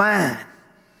my mind,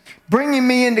 bringing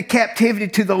me into captivity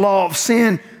to the law of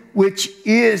sin, which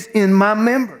is in my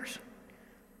members.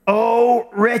 O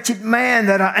wretched man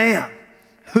that I am,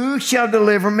 who shall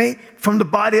deliver me from the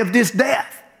body of this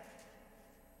death?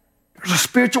 There's a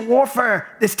spiritual warfare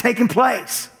that's taking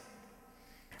place.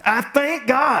 I thank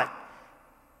God.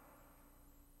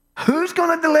 Who's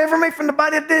going to deliver me from the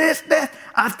body of this death?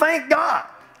 I thank God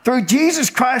through Jesus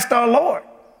Christ our Lord.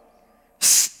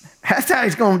 That's how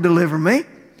he's going to deliver me.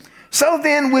 So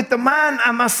then with the mind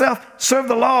I myself serve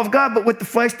the law of God, but with the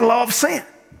flesh the law of sin.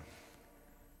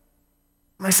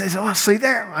 I says, oh, I see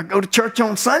there. I go to church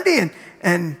on Sunday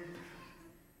and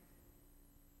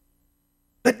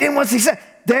but then what's he say?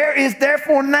 There is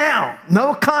therefore now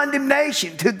no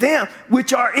condemnation to them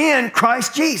which are in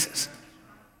Christ Jesus.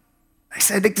 I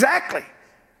said, exactly.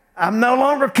 I'm no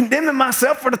longer condemning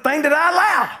myself for the thing that I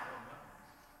allow.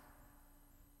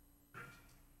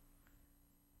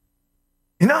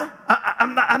 You know,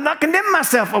 I'm not condemning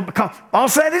myself because Paul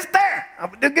said it's there. I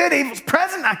would do good, evil's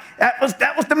present. That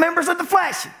was the members of the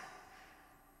flesh.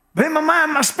 But in my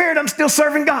mind, my spirit, I'm still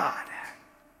serving God.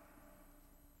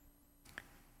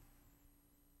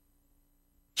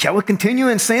 Shall we continue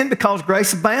in sin because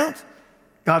grace abounds?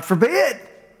 God forbid.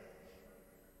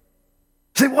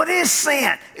 See, what is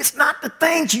sin? It's not the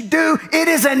things you do. It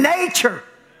is a nature.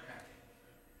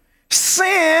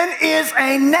 Sin is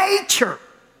a nature.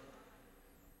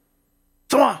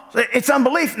 So it's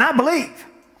unbelief, and I believe.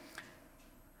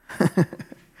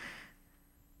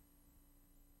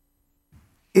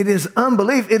 It is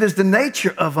unbelief. It is the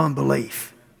nature of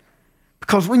unbelief.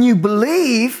 Because when you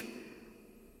believe,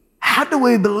 how do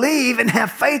we believe and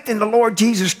have faith in the Lord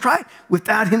Jesus Christ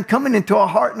without him coming into our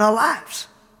heart and our lives?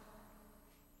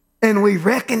 And we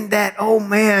reckon that old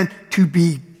man to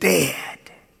be dead.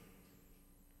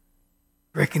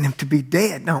 Reckon him to be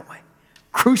dead, don't we?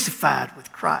 Crucified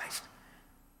with Christ.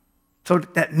 So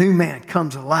that new man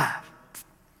comes alive.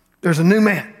 There's a new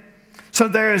man. So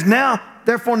there is now,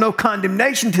 therefore, no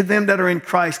condemnation to them that are in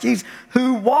Christ Jesus,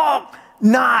 who walk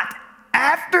not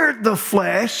after the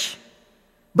flesh,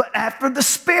 but after the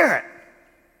Spirit.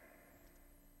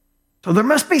 So there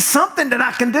must be something that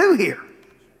I can do here.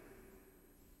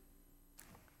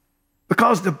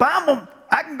 Because the Bible,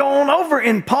 I can go on over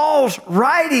in Paul's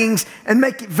writings and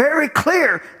make it very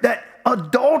clear that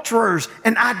adulterers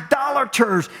and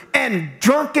idolaters and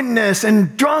drunkenness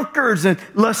and drunkards and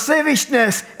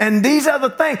lasciviousness and these other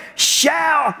things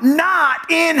shall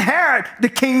not inherit the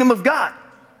kingdom of God.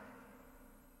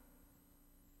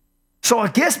 So I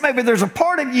guess maybe there's a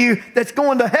part of you that's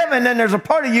going to heaven and there's a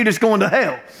part of you that's going to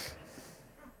hell.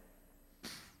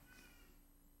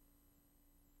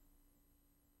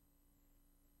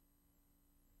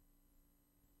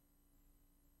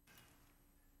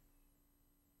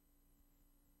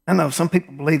 I know some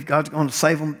people believe God's going to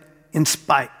save them in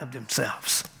spite of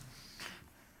themselves.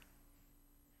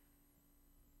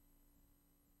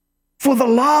 For the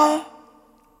law,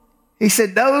 he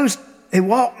said, those they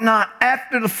walk not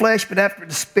after the flesh, but after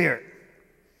the Spirit.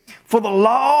 For the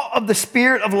law of the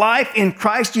Spirit of life in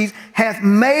Christ Jesus hath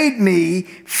made me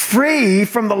free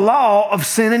from the law of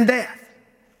sin and death.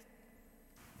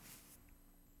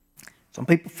 Some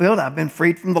people feel that I've been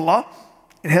freed from the law.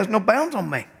 It has no bounds on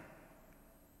me.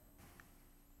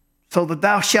 So the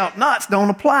thou shalt nots don't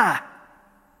apply.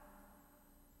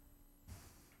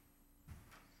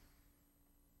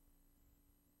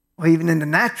 Well, even in the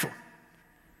natural,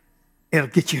 it'll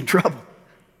get you in trouble.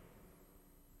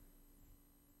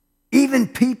 Even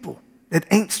people that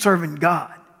ain't serving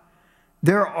God,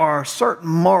 there are certain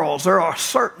morals, there are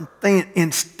certain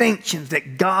instinctions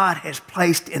that God has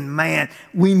placed in man.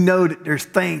 We know that there's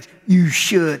things you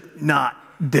should not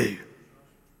do.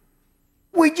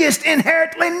 We just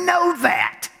inherently know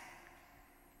that.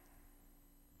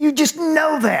 You just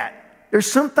know that.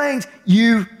 There's some things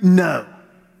you know.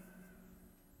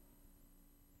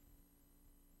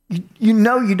 You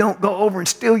know you don't go over and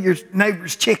steal your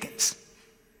neighbor's chickens.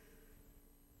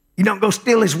 You don't go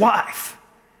steal his wife.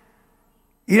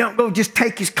 You don't go just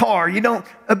take his car. You don't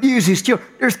abuse his children.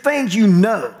 There's things you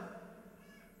know.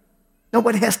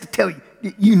 Nobody has to tell you.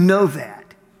 You know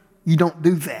that. You don't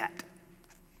do that.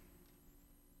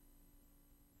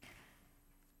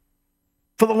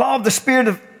 For the law of the Spirit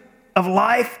of of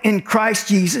life in Christ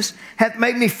Jesus hath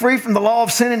made me free from the law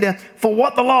of sin and death. For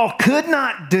what the law could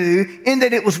not do, in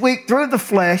that it was weak through the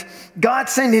flesh, God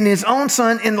sending his own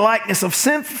Son in the likeness of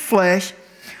sinful flesh,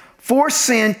 for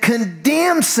sin,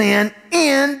 condemned sin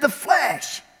in the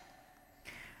flesh,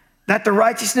 that the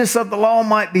righteousness of the law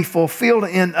might be fulfilled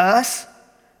in us,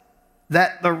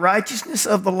 that the righteousness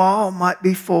of the law might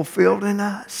be fulfilled in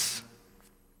us,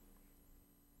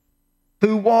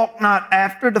 who walk not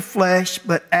after the flesh,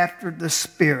 but after the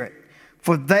Spirit.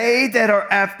 For they that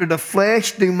are after the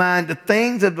flesh do mind the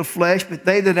things of the flesh, but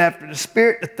they that after the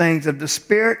Spirit, the things of the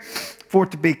Spirit. For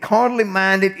to be carnally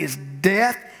minded is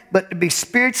death, but to be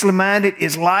spiritually minded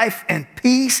is life and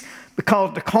peace,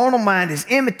 because the carnal mind is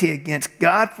enmity against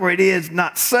God, for it is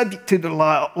not subject to the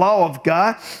law of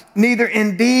God, neither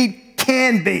indeed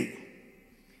can be.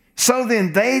 So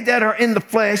then they that are in the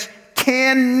flesh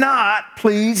cannot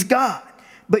please God.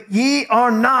 But ye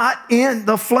are not in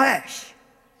the flesh,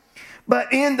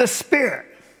 but in the Spirit.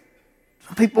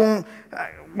 Some people,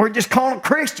 we're just calling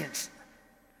Christians.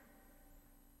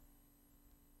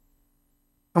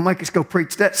 Don't make us go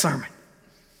preach that sermon.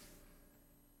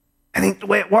 That ain't the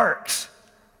way it works.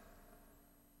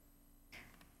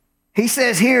 He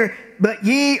says here, but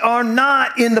ye are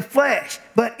not in the flesh,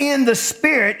 but in the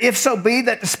Spirit, if so be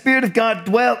that the Spirit of God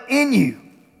dwell in you.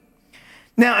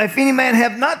 Now, if any man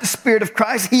have not the Spirit of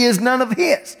Christ, he is none of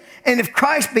his. And if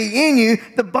Christ be in you,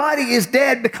 the body is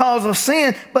dead because of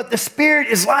sin, but the Spirit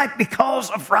is life because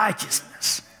of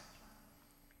righteousness.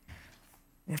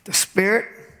 If the Spirit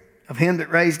of him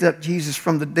that raised up Jesus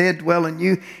from the dead dwell in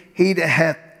you, he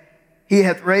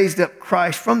hath raised up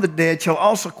Christ from the dead shall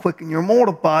also quicken your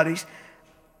mortal bodies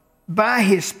by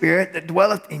his Spirit that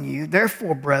dwelleth in you.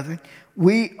 Therefore, brethren,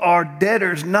 we are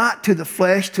debtors not to the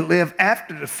flesh to live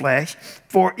after the flesh.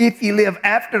 For if ye live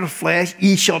after the flesh,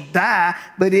 ye shall die.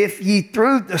 But if ye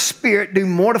through the Spirit do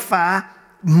mortify,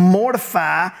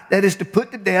 that is to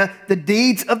put to death the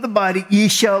deeds of the body, ye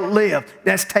shall live.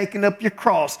 That's taking up your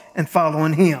cross and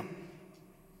following him.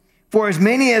 For as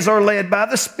many as are led by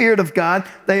the Spirit of God,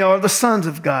 they are the sons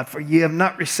of God. For ye have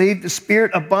not received the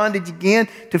spirit of bondage again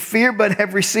to fear, but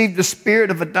have received the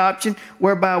Spirit of adoption,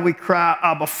 whereby we cry,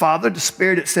 Abba, Father. The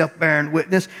Spirit itself bearing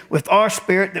witness with our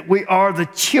spirit that we are the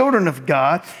children of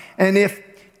God. And if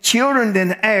children,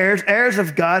 then heirs, heirs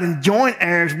of God, and joint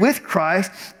heirs with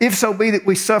Christ, if so be that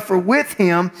we suffer with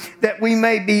him, that we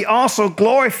may be also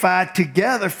glorified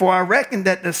together. For I reckon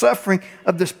that the suffering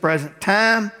of this present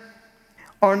time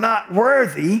are not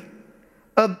worthy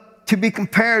to be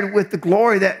compared with the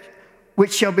glory that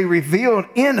which shall be revealed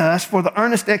in us. For the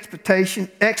earnest expectation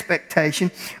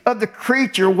of the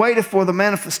creature waiteth for the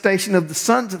manifestation of the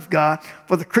sons of God.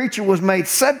 For the creature was made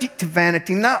subject to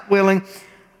vanity, not willing,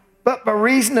 but by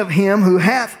reason of him who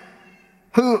hath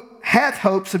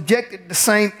hope subjected the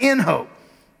same in hope,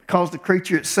 because the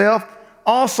creature itself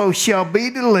also shall be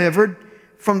delivered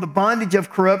from the bondage of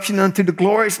corruption unto the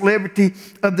glorious liberty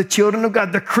of the children of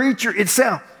God. The creature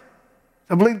itself.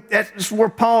 I believe that's where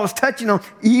Paul is touching on.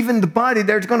 Even the body,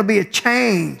 there's going to be a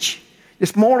change.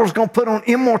 This mortal is going to put on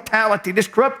immortality. This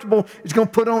corruptible is going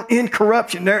to put on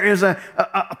incorruption. There is a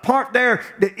part there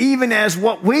that even as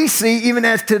what we see, even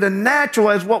as to the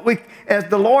natural, as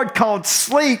the Lord called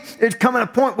sleep, there's coming a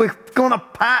point we're going to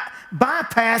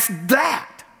bypass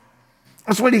that.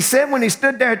 That's what he said when he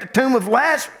stood there at the tomb of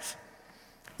Lazarus.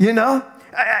 You know,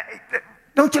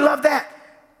 don't you love that?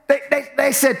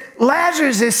 They said,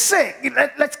 Lazarus is sick.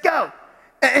 Let's go.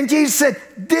 And Jesus said,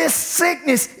 this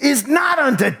sickness is not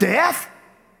unto death.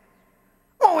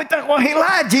 Oh, we thought, well, he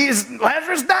lied.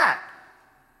 Lazarus died.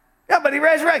 Yeah, but he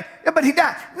resurrected. Yeah, but he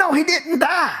died. No, he didn't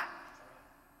die.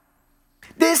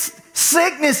 This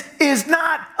sickness is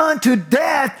not unto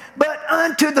death, but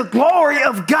unto the glory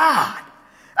of God.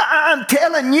 I'm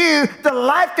telling you, the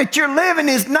life that you're living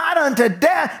is not unto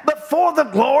death, but for the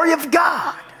glory of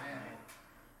God.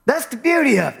 That's the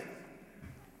beauty of it.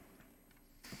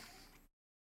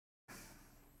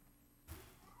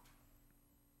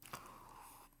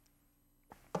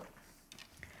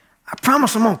 I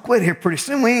promise I'm going to quit here pretty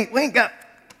soon. We ain't got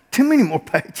too many more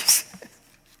pages.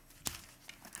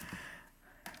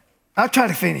 I'll try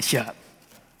to finish up.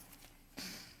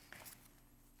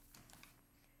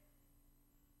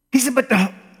 He said,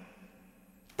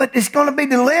 but it's going to be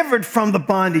delivered from the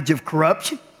bondage of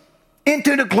corruption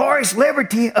into the glorious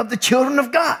liberty of the children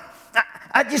of God.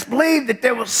 I just believe that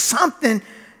there was something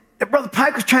that Brother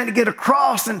Pike was trying to get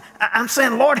across, and I'm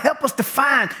saying, Lord, help us to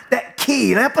find that key,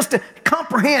 help us to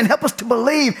comprehend, help us to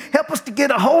believe, help us to get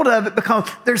a hold of it, because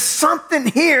there's something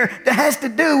here that has to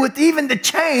do with even the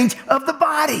change of the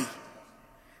body.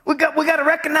 We got to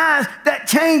recognize that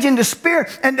change in the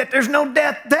spirit and that there's no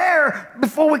death there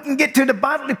before we can get to the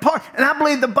bodily part. And I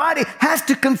believe the body has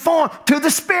to conform to the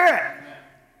spirit.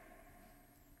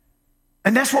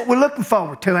 And that's what we're looking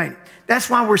forward to, ain't it? That's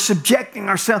why we're subjecting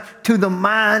ourselves to the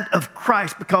mind of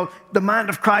Christ, because the mind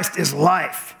of Christ is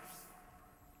life.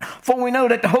 For we know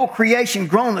that the whole creation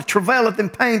groaneth, travaileth in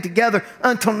pain together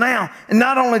until now. And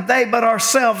not only they, but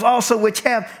ourselves also, which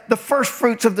have the first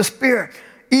fruits of the Spirit,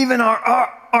 even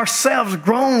ourselves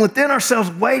groan within ourselves,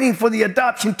 waiting for the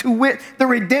adoption, to wit, the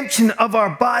redemption of our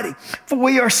body. For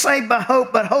we are saved by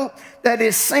hope, but hope that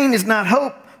is seen is not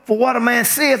hope. For what a man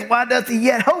seeth, why doth he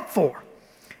yet hope for?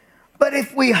 But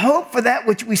if we hope for that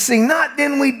which we see not,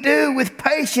 then we do with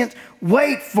patience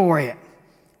wait for it.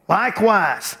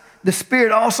 Likewise, the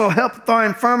Spirit also helpeth our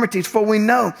infirmities, for we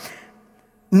know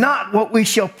not what we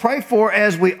shall pray for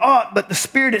as we ought, but the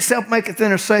Spirit itself maketh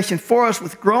intercession for us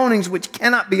with groanings which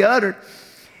cannot be uttered.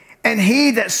 And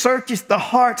he that searcheth the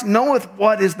hearts knoweth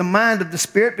what is the mind of the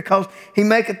Spirit, because he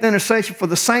maketh intercession for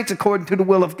the saints according to the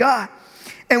will of God.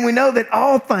 And we know that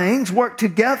all things work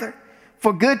together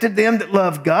for good to them that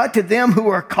love God, to them who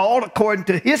are called according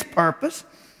to his purpose.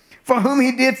 For whom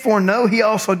he did foreknow, he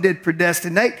also did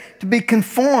predestinate to be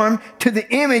conformed to the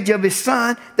image of his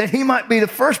Son, that he might be the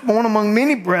firstborn among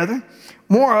many brethren.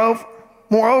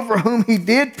 Moreover, whom he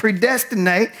did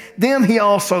predestinate, them he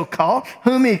also called.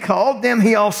 Whom he called, them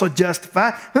he also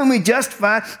justified. Whom he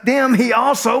justified, them he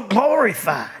also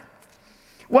glorified.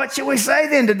 What shall we say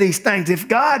then to these things? If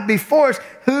God be for us,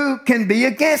 who can be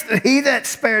against us? He that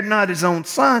spared not his own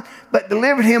Son, but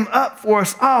delivered him up for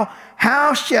us all,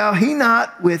 how shall he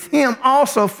not with him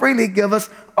also freely give us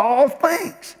all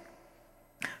things?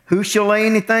 Who shall lay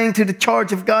anything to the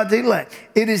charge of God's elect?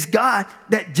 It is God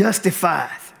that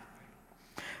justifieth.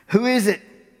 Who is it?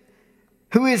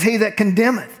 Who is he that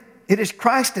condemneth? It is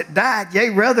Christ that died,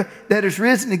 yea, rather, that is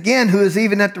risen again, who is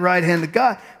even at the right hand of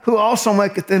God, who also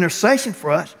maketh intercession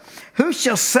for us. Who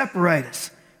shall separate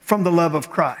us from the love of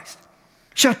Christ?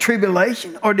 Shall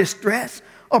tribulation or distress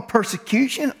or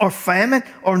persecution or famine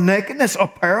or nakedness or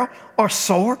peril or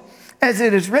sword? As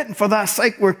it is written, for thy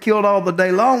sake we're killed all the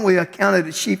day long, we are counted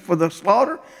as sheep for the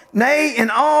slaughter. Nay, in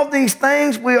all these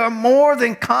things we are more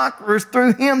than conquerors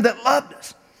through him that loved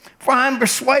us. For I am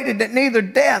persuaded that neither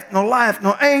death, nor life,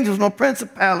 nor angels, nor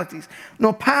principalities,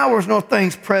 nor powers, nor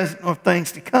things present, nor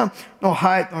things to come, nor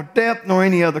height, nor depth, nor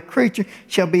any other creature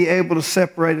shall be able to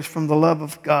separate us from the love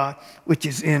of God, which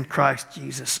is in Christ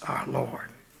Jesus our Lord.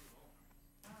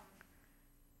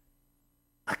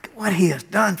 Look at what he has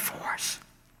done for us.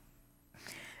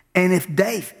 And if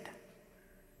David,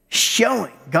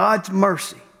 showing God's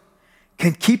mercy,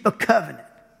 can keep a covenant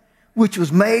which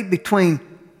was made between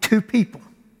two people,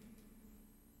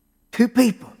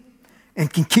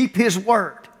 and can keep his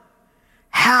word,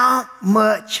 how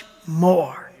much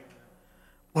more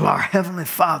will our Heavenly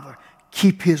Father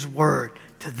keep his word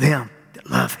to them that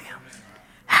love him?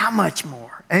 How much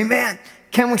more? Amen.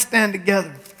 Can we stand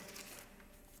together?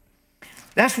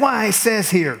 That's why he says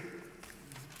here,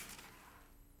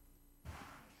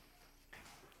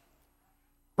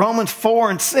 Romans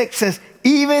 4 and 6 says,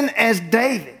 even as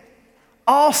David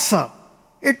also,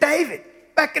 here David,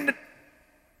 back in the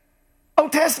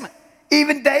Old Testament,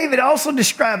 even David also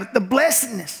describeth the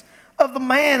blessedness of the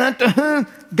man unto whom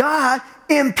God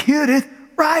imputeth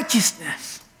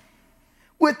righteousness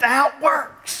without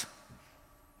works,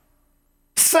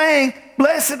 saying,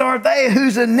 blessed are they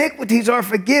whose iniquities are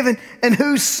forgiven and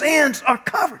whose sins are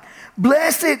covered.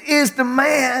 Blessed is the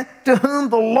man to whom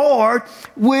the Lord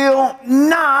will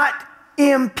not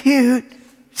impute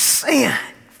sin.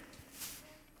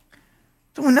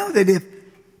 So we know that if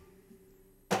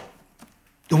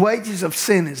the wages of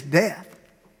sin is death,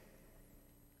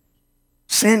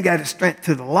 sin got its strength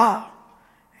to the law.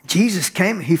 Jesus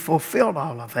came and he fulfilled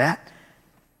all of that.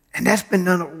 And that's been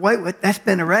done away with. That's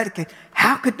been eradicated.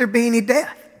 How could there be any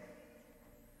death?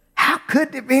 How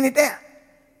could there be any death?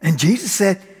 And Jesus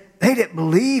said, they that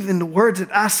believe in the words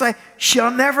that I say shall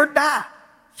never die,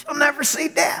 shall never see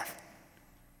death.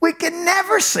 We can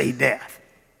never see death.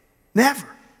 Never.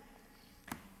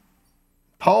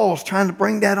 Paul's trying to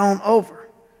bring that on over,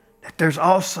 that there's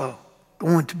also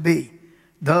going to be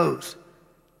those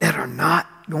that are not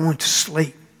going to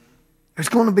sleep. There's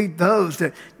going to be those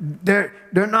that they're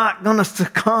not going to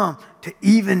succumb to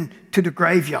even to the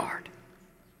graveyard.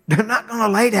 They're not going to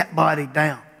lay that body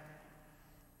down.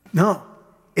 No,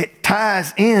 it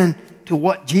ties in to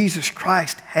what Jesus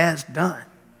Christ has done.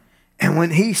 And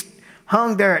when he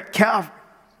hung there at Calvary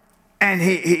and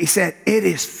he said, it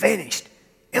is finished,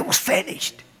 it was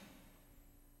finished.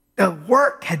 The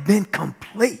work had been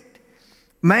complete.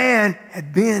 Man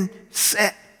had been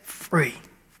set free.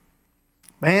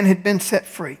 Man had been set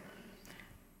free.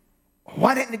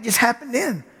 Why didn't it just happen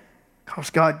then? Because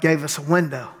God gave us a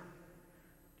window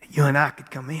that you and I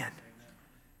could come in.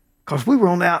 Because we were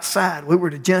on the outside. We were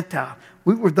the Gentiles.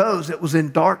 We were those that was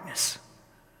in darkness.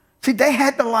 See, they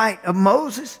had the light of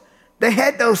Moses. They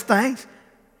had those things.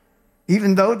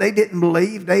 Even though they didn't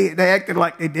believe, they acted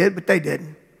like they did, but they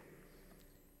didn't.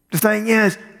 The thing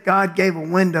is, God gave a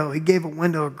window. He gave a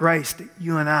window of grace that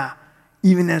you and I,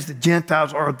 even as the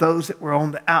Gentiles or those that were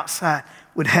on the outside,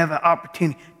 would have an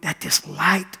opportunity that this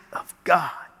light of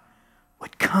God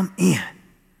would come in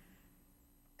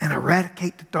and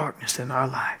eradicate the darkness in our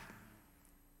life.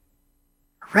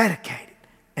 Eradicate it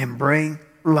and bring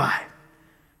life.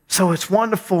 So it's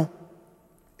wonderful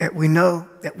that we know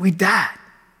that we died.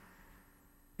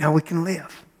 Now we can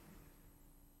live.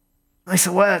 They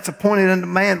say, well, it's appointed unto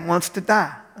man once to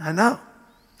die. I know.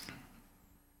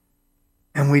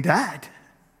 And we died.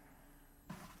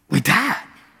 We died.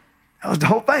 That was the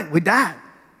whole thing. We died.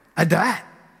 I died.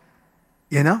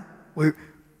 You know? We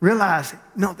realized,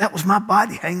 no, that was my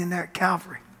body hanging there at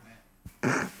Calvary.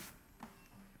 That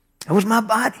was my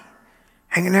body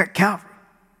hanging there at Calvary.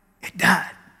 It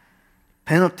died.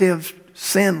 Penalty of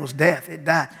sin was death. It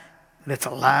died. But it's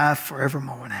alive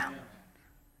forevermore now.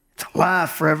 It's alive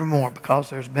forevermore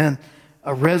because there's been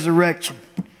a resurrection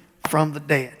from the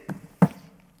dead.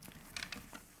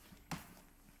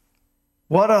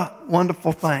 What a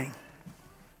wonderful thing.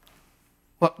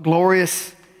 What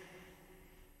glorious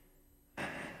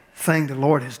thing the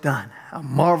Lord has done. How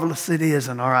marvelous it is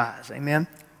in our eyes. Amen.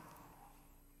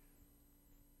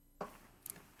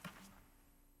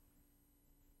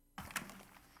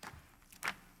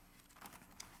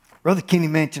 Brother Kenny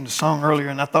mentioned a song earlier,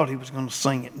 and I thought he was going to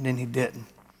sing it, and then he didn't.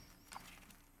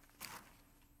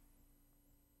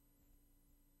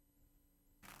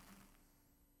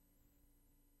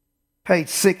 Page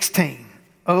 16.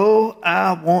 Oh,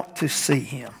 I want to see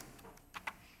him.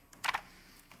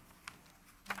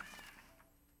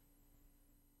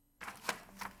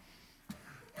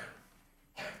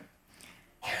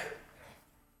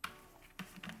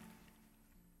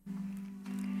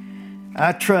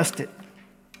 I trust it.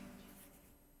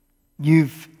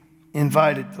 You've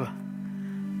invited the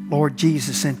Lord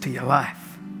Jesus into your life.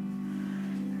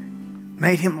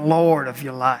 Made him Lord of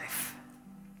your life.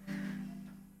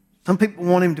 Some people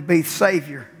want him to be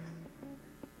Savior.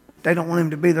 They don't want him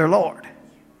to be their Lord.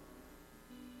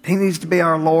 He needs to be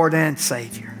our Lord and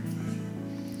Savior.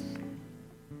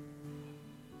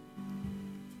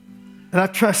 And I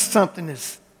trust something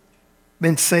has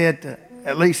been said to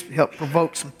at least help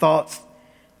provoke some thoughts,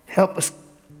 help us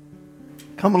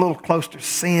come a little closer to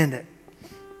seeing that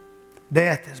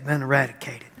death has been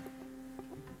eradicated.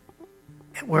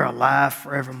 And we're alive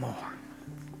forevermore.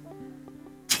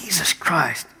 Jesus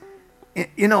Christ.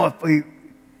 You know, if we,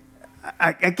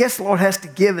 I guess the Lord has to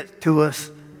give it to us,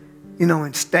 you know,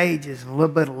 in stages and a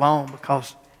little bit alone,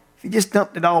 because if He just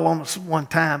dumped it all on us one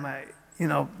time, you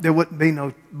know, there wouldn't be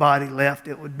no body left.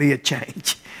 It would be a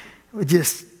change. It would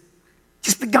just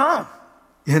be gone,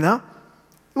 you know.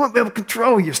 You won't be able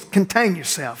to contain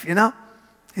yourself, you know.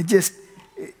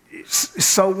 It's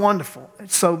so wonderful.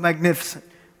 It's so magnificent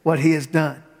what He has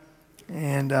done.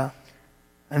 And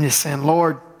I'm just saying,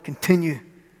 Lord, continue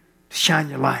to shine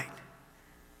your light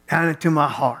down into my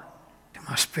heart, to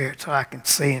my spirit, so I can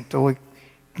see until we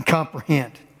can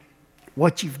comprehend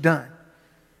what you've done,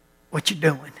 what you're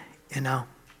doing, you know.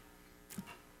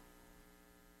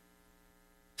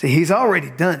 See, He's already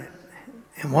done it.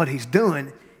 And what He's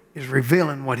doing is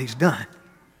revealing what He's done.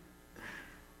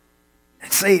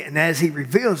 And see, and as He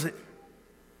reveals it,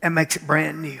 that makes it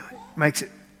brand new. It makes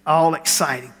it all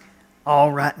exciting,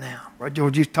 all right now. Brother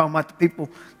George used to talk about the people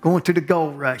going to the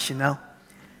gold rush, you know.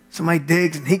 Somebody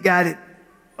digs and he got it.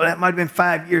 Well, that might have been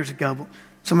 5 years ago, but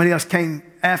somebody else came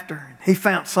after and he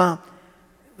found some.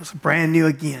 It was brand new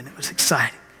again. It was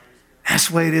exciting. That's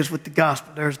the way it is with the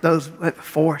gospel. There's those who went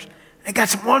before us. They got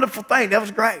some wonderful things. That was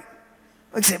great.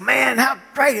 We said, man, how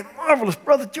great and marvelous,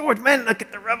 Brother George. Man, look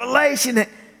at the revelation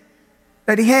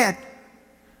that he had.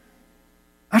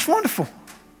 That's wonderful.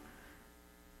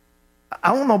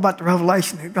 I don't know about the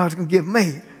revelation that God's going to give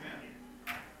me.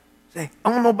 See,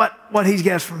 I don't know about what He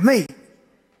gets from me,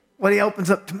 what He opens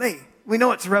up to me. We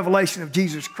know it's the revelation of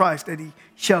Jesus Christ that He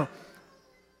showed.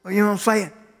 Well, you know what I'm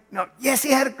saying? No, yes,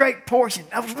 He had a great portion.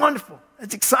 That was wonderful.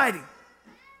 That's exciting.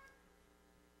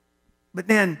 But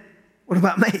then, what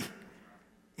about me?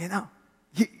 You know,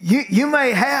 you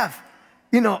may have,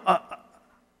 you know, a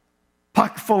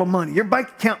pocket full of money. Your bank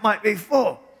account might be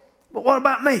full. But what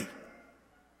about me?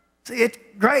 See, it's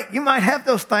great. You might have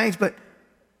those things, but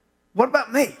What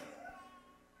about me?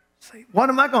 See, what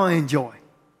am I going to enjoy?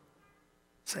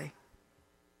 See?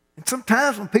 And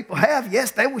sometimes when people have,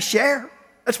 yes, they will share.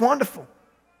 That's wonderful.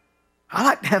 I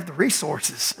like to have the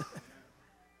resources,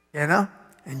 you know.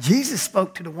 And Jesus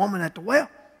spoke to the woman at the well.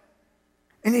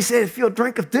 And he said, if you'll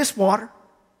drink of this water,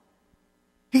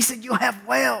 he said, you'll have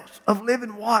wells of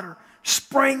living water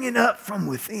springing up from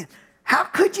within. How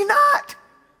could you not?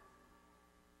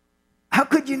 How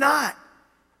could you not?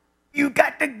 You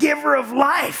got the giver of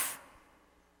life.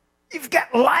 You've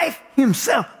got life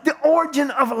himself, the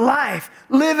origin of life,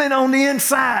 living on the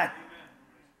inside.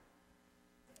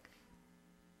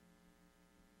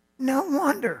 No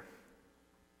wonder,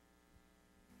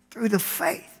 through the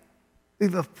faith,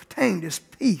 we've obtained this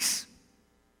peace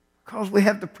because we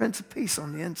have the Prince of Peace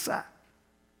on the inside.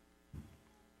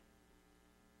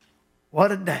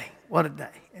 What a day. What a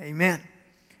day. Amen.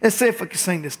 Let's see if we can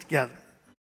sing this together.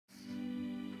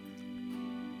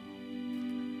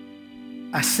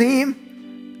 I see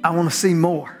him, I want to see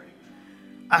more.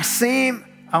 I see him,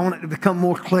 I want it to become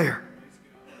more clear.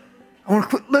 I want to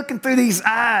quit looking through these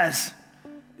eyes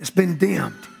that's been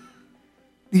dimmed.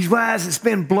 These eyes that's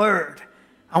been blurred.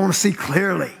 I want to see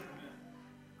clearly.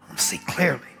 I want to see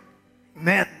clearly.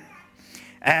 Amen.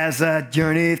 As I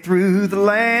journey through the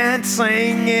land,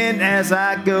 singing as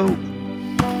I go,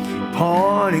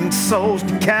 pointing souls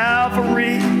to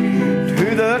Calvary,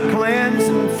 to the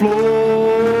cleansing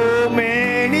flow.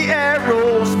 Many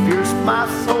arrows pierce my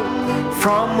soul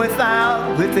from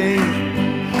without within,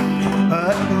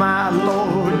 but my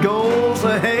Lord goes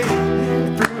ahead.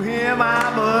 Through him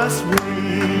I must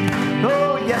win.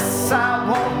 Oh yes, I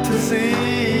want to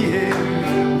see